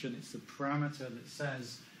projection. It's the parameter that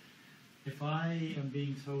says, if I am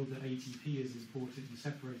being told that ATP is important in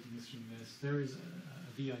separating this from this, there is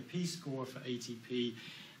a VIP score for ATP,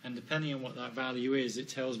 and depending on what that value is, it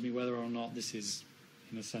tells me whether or not this is,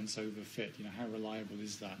 in a sense, overfit. You know, how reliable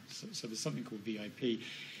is that? So there's something called VIP.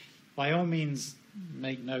 By all means,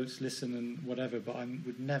 make notes, listen, and whatever, but I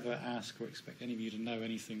would never ask or expect any of you to know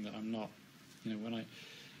anything that I'm not. You know, when I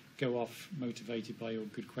go off motivated by your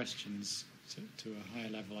good questions to a higher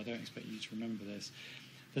level, I don't expect you to remember this.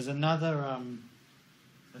 There's another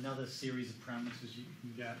series of parameters you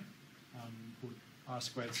can get called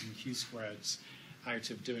R-squareds and Q-squareds out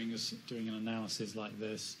of doing an analysis like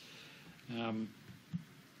this.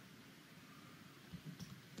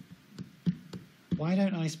 Why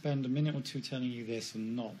don't I spend a minute or two telling you this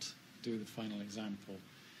and not do the final example?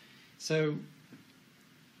 So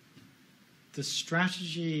the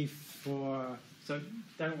strategy for... So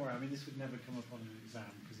don't worry, I mean, this would never come up on an exam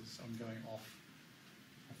because I'm going off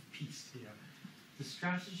piece here. The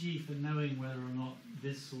strategy for knowing whether or not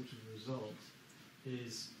this sort of result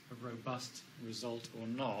is a robust result or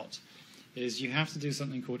not is you have to do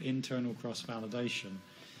something called internal cross-validation.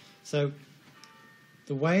 So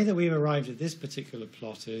the way that we've arrived at this particular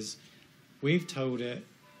plot is we've told it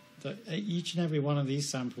that each and every one of these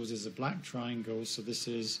samples is a black triangle, so this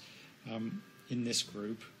is in this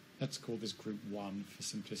group. Let's call this group 1 for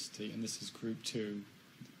simplicity, and this is group 2.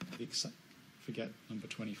 Forget number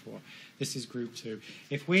 24. This is group 2.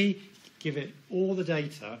 If we give it all the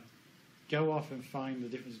data, go off and find the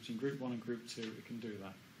difference between group 1 and group 2, it can do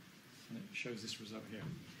that. And it shows this result here.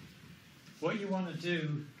 What you want to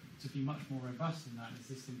do to be much more robust than that is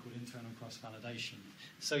this thing called internal cross-validation.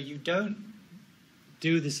 So you don't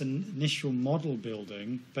do this initial model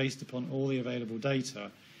building based upon all the available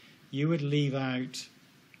data. You would leave out,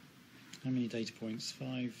 how many data points?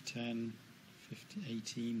 5, 10, 15,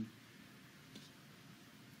 18...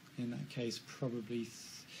 In that case, probably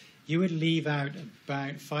you would leave out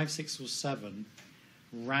about 5, 6, or 7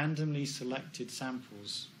 randomly selected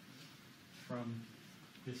samples from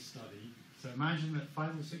this study. So imagine that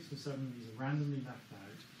 5 or 6 or 7 of these are randomly left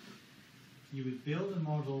out. You would build a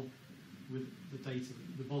model with the data,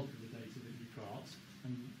 the bulk of the data that you've got,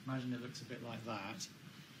 and imagine it looks a bit like that.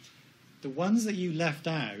 The ones that you left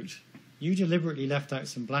out, you deliberately left out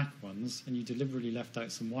some black ones, and you deliberately left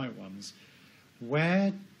out some white ones.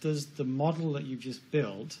 Where does the model that you've just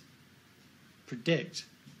built predict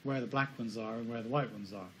where the black ones are and where the white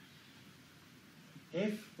ones are?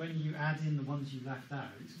 If, when you add in the ones you left out,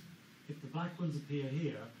 if the black ones appear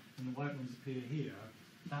here and the white ones appear here,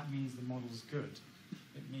 that means the model's good.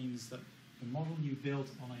 It means that the model you built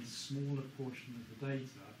on a smaller portion of the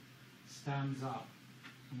data stands up,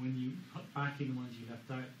 and when you put back in the ones you left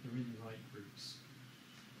out, they're in the right groups.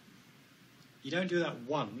 You don't do that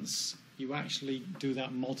once. You actually do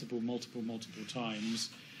that multiple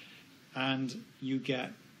times, and you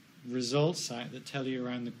get results out that tell you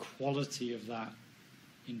around the quality of that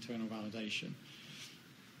internal validation.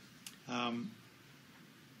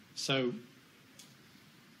 So,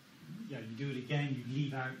 yeah, you do it again, you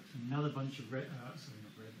leave out another bunch of black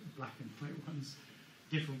and white ones,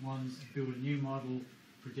 different ones, build a new model,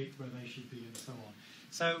 predict where they should be, and so on.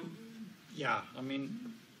 So, yeah, I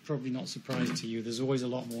mean, probably not surprised to you. There's always a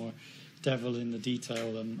lot more devil in the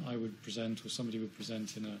detail than I would present or somebody would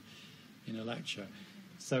present in a lecture.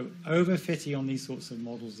 So overfitting on these sorts of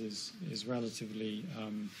models is relatively...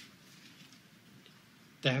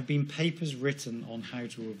 there have been papers written on how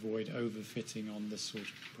to avoid overfitting on this sort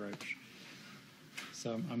of approach.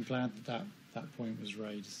 So I'm glad that point was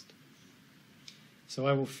raised. So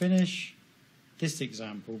I will finish this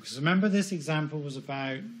example, because remember this example was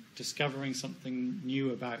about discovering something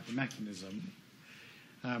new about the mechanism.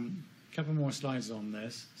 A couple more slides on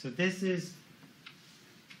this. So this is,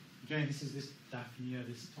 again, this is this Daphnia,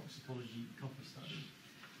 this toxicology copper study.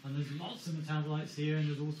 And there's lots of metabolites here, and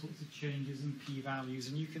there's all sorts of changes and p-values.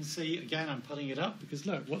 And you can see, again, I'm putting it up because,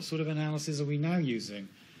 look, what sort of analysis are we now using?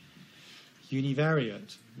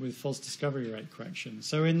 Univariate with false discovery rate correction.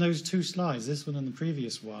 So in those two slides, this one and the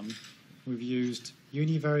previous one, we've used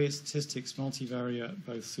univariate statistics, multivariate,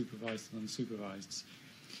 both supervised and unsupervised.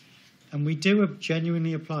 And we do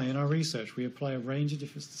genuinely apply, in our research, we apply a range of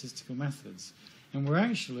different statistical methods. And we're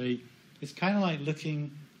actually, it's kind of like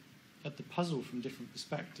looking at the puzzle from different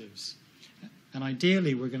perspectives. And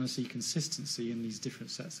ideally, we're going to see consistency in these different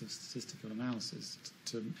sets of statistical analysis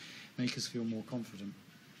to make us feel more confident.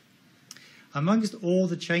 Amongst all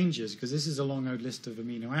the changes, because this is a long old list of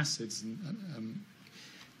amino acids,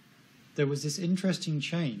 there was this interesting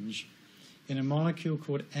change in a molecule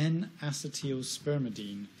called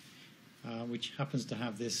N-acetylspermidine, which happens to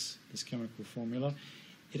have this chemical formula.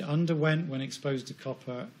 It underwent, when exposed to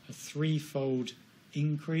copper, a 3-fold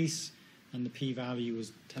increase, and the p-value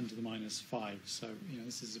was 10 to the minus 5. So, you know,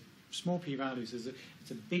 this is a small p-value, so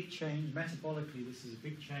it's a big change. Metabolically, this is a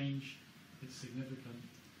big change. It's significant.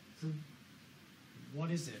 So, what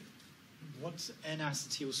is it? What's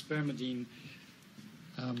N-acetylspermidine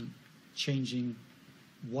changing?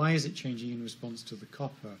 Why is it changing in response to the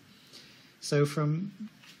copper? So,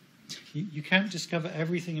 you can't discover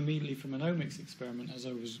everything immediately from an omics experiment, as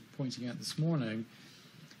I was pointing out this morning.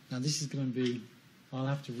 Now, this is going to be, I'll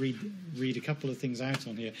have to read a couple of things out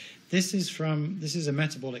on here. This is a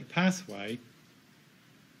metabolic pathway,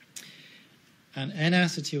 and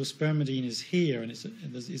N-acetylspermidine is here, and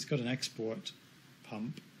it's got an export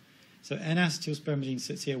pump. So N-acetylspermidine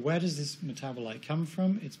sits here. Where does this metabolite come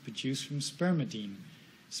from? It's produced from spermidine.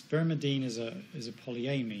 Spermidine is a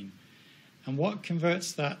polyamine. And what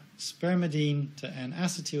converts that spermidine to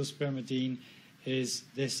N-acetylspermidine is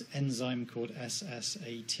this enzyme called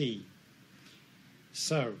SSAT.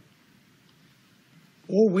 So,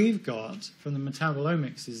 all we've got from the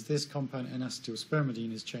metabolomics is this compound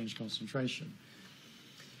N-acetylspermidine is changed concentration.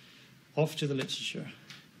 Off to the literature.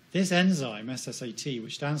 This enzyme, SSAT,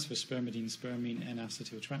 which stands for spermidine-spermine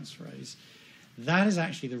N-acetyltransferase, that is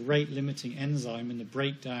actually the rate-limiting enzyme in the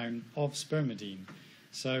breakdown of spermidine.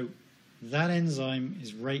 So, that enzyme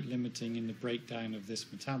is rate-limiting in the breakdown of this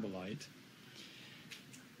metabolite.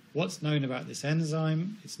 What's known about this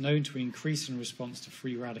enzyme? It's known to increase in response to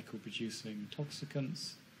free radical-producing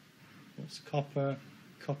toxicants. What's copper?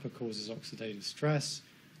 Copper causes oxidative stress.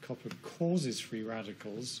 Copper causes free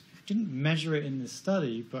radicals. Didn't measure it in this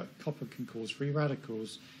study, but copper can cause free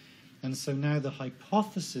radicals. And so now the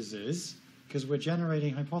hypothesis is, because we're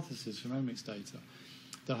generating hypotheses from omics data,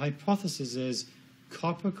 the hypothesis is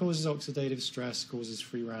copper causes oxidative stress, causes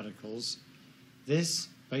free radicals. This,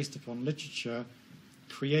 based upon literature,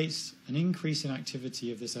 creates an increase in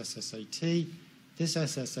activity of this SSAT. This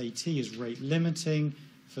SSAT is rate limiting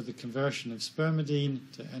for the conversion of spermidine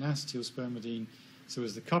to N-acetylspermidine. So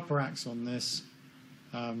as the copper acts on this,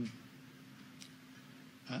 and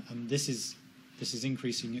this is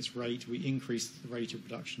increasing its rate, we increase the rate of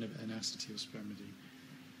production of N-acetylspermidine.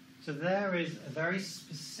 So there is a very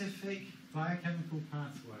specific biochemical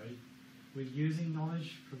pathway. We're using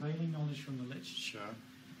knowledge, prevailing knowledge from the literature,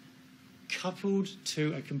 coupled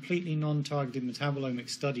to a completely non-targeted metabolomic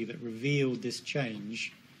study that revealed this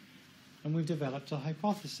change, and we've developed a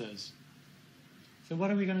hypothesis. So what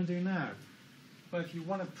are we going to do now? Well, if you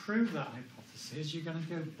want to prove that hypothesis, you're going to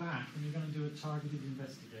go back and you're going to do a targeted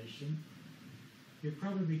investigation. You're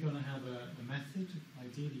probably going to have a method,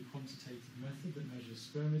 ideally quantitative method, that measures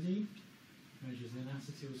spermidine, measures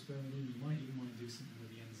N-acetylspermidine. You might even want to do something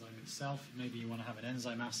with the enzyme itself. Maybe you want to have an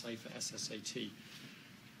enzyme assay for SSAT.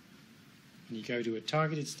 And you go to a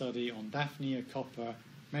targeted study on Daphnia, copper,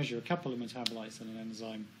 measure a couple of metabolites in an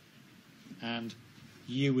enzyme, and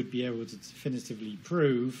you would be able to definitively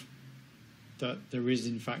prove that there is,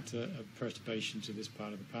 in fact, a perturbation to this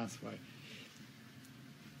part of the pathway.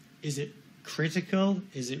 Is it critical?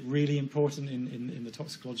 Is it really important in the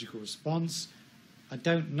toxicological response? I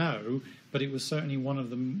don't know, but it was certainly one of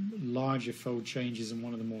the larger fold changes and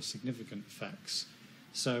one of the more significant effects.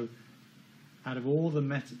 So, out of all the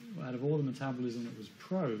metabolism that was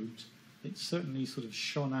probed, it certainly sort of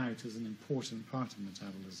shone out as an important part of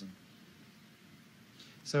metabolism.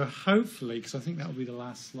 So hopefully, because I think that will be the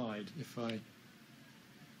last slide,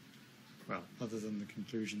 other than the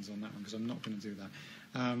conclusions on that one, because I'm not going to do that.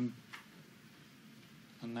 And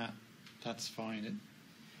that's fine.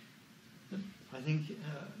 I think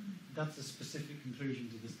that's a specific conclusion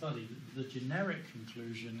to the study. The generic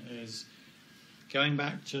conclusion is, going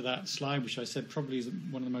back to that slide, which I said probably is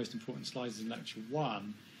one of the most important slides in Lecture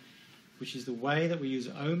 1, which is the way that we use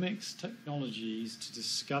omics technologies to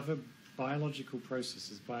discover biological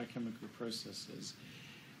processes, biochemical processes.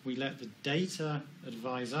 We let the data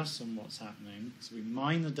advise us on what's happening. So we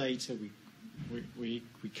mine the data, we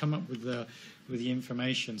come up with the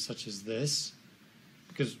information such as this,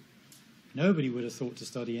 because nobody would have thought to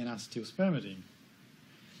study N-acetylspermidine.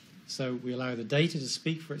 So we allow the data to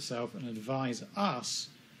speak for itself and advise us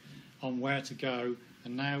on where to go.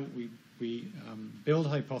 And now we build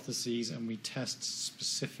hypotheses and we test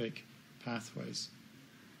specific pathways.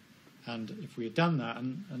 And if we had done that,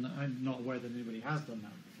 and I'm not aware that anybody has done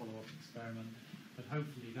that follow-up experiment, but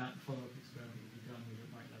hopefully that follow-up experiment will be done with the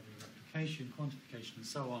right level of replication, quantification, and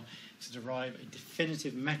so on, to derive a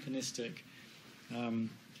definitive mechanistic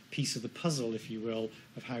piece of the puzzle, if you will,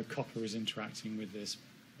 of how copper is interacting with this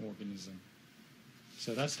organism.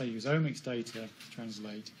 So that's how you use omics data to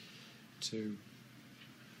translate to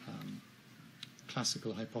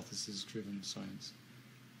classical hypothesis-driven science.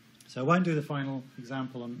 So I won't do the final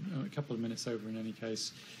example. I'm a couple of minutes over in any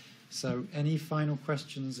case. So any final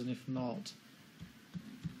questions? And if not,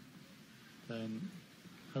 then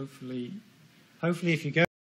hopefully if you go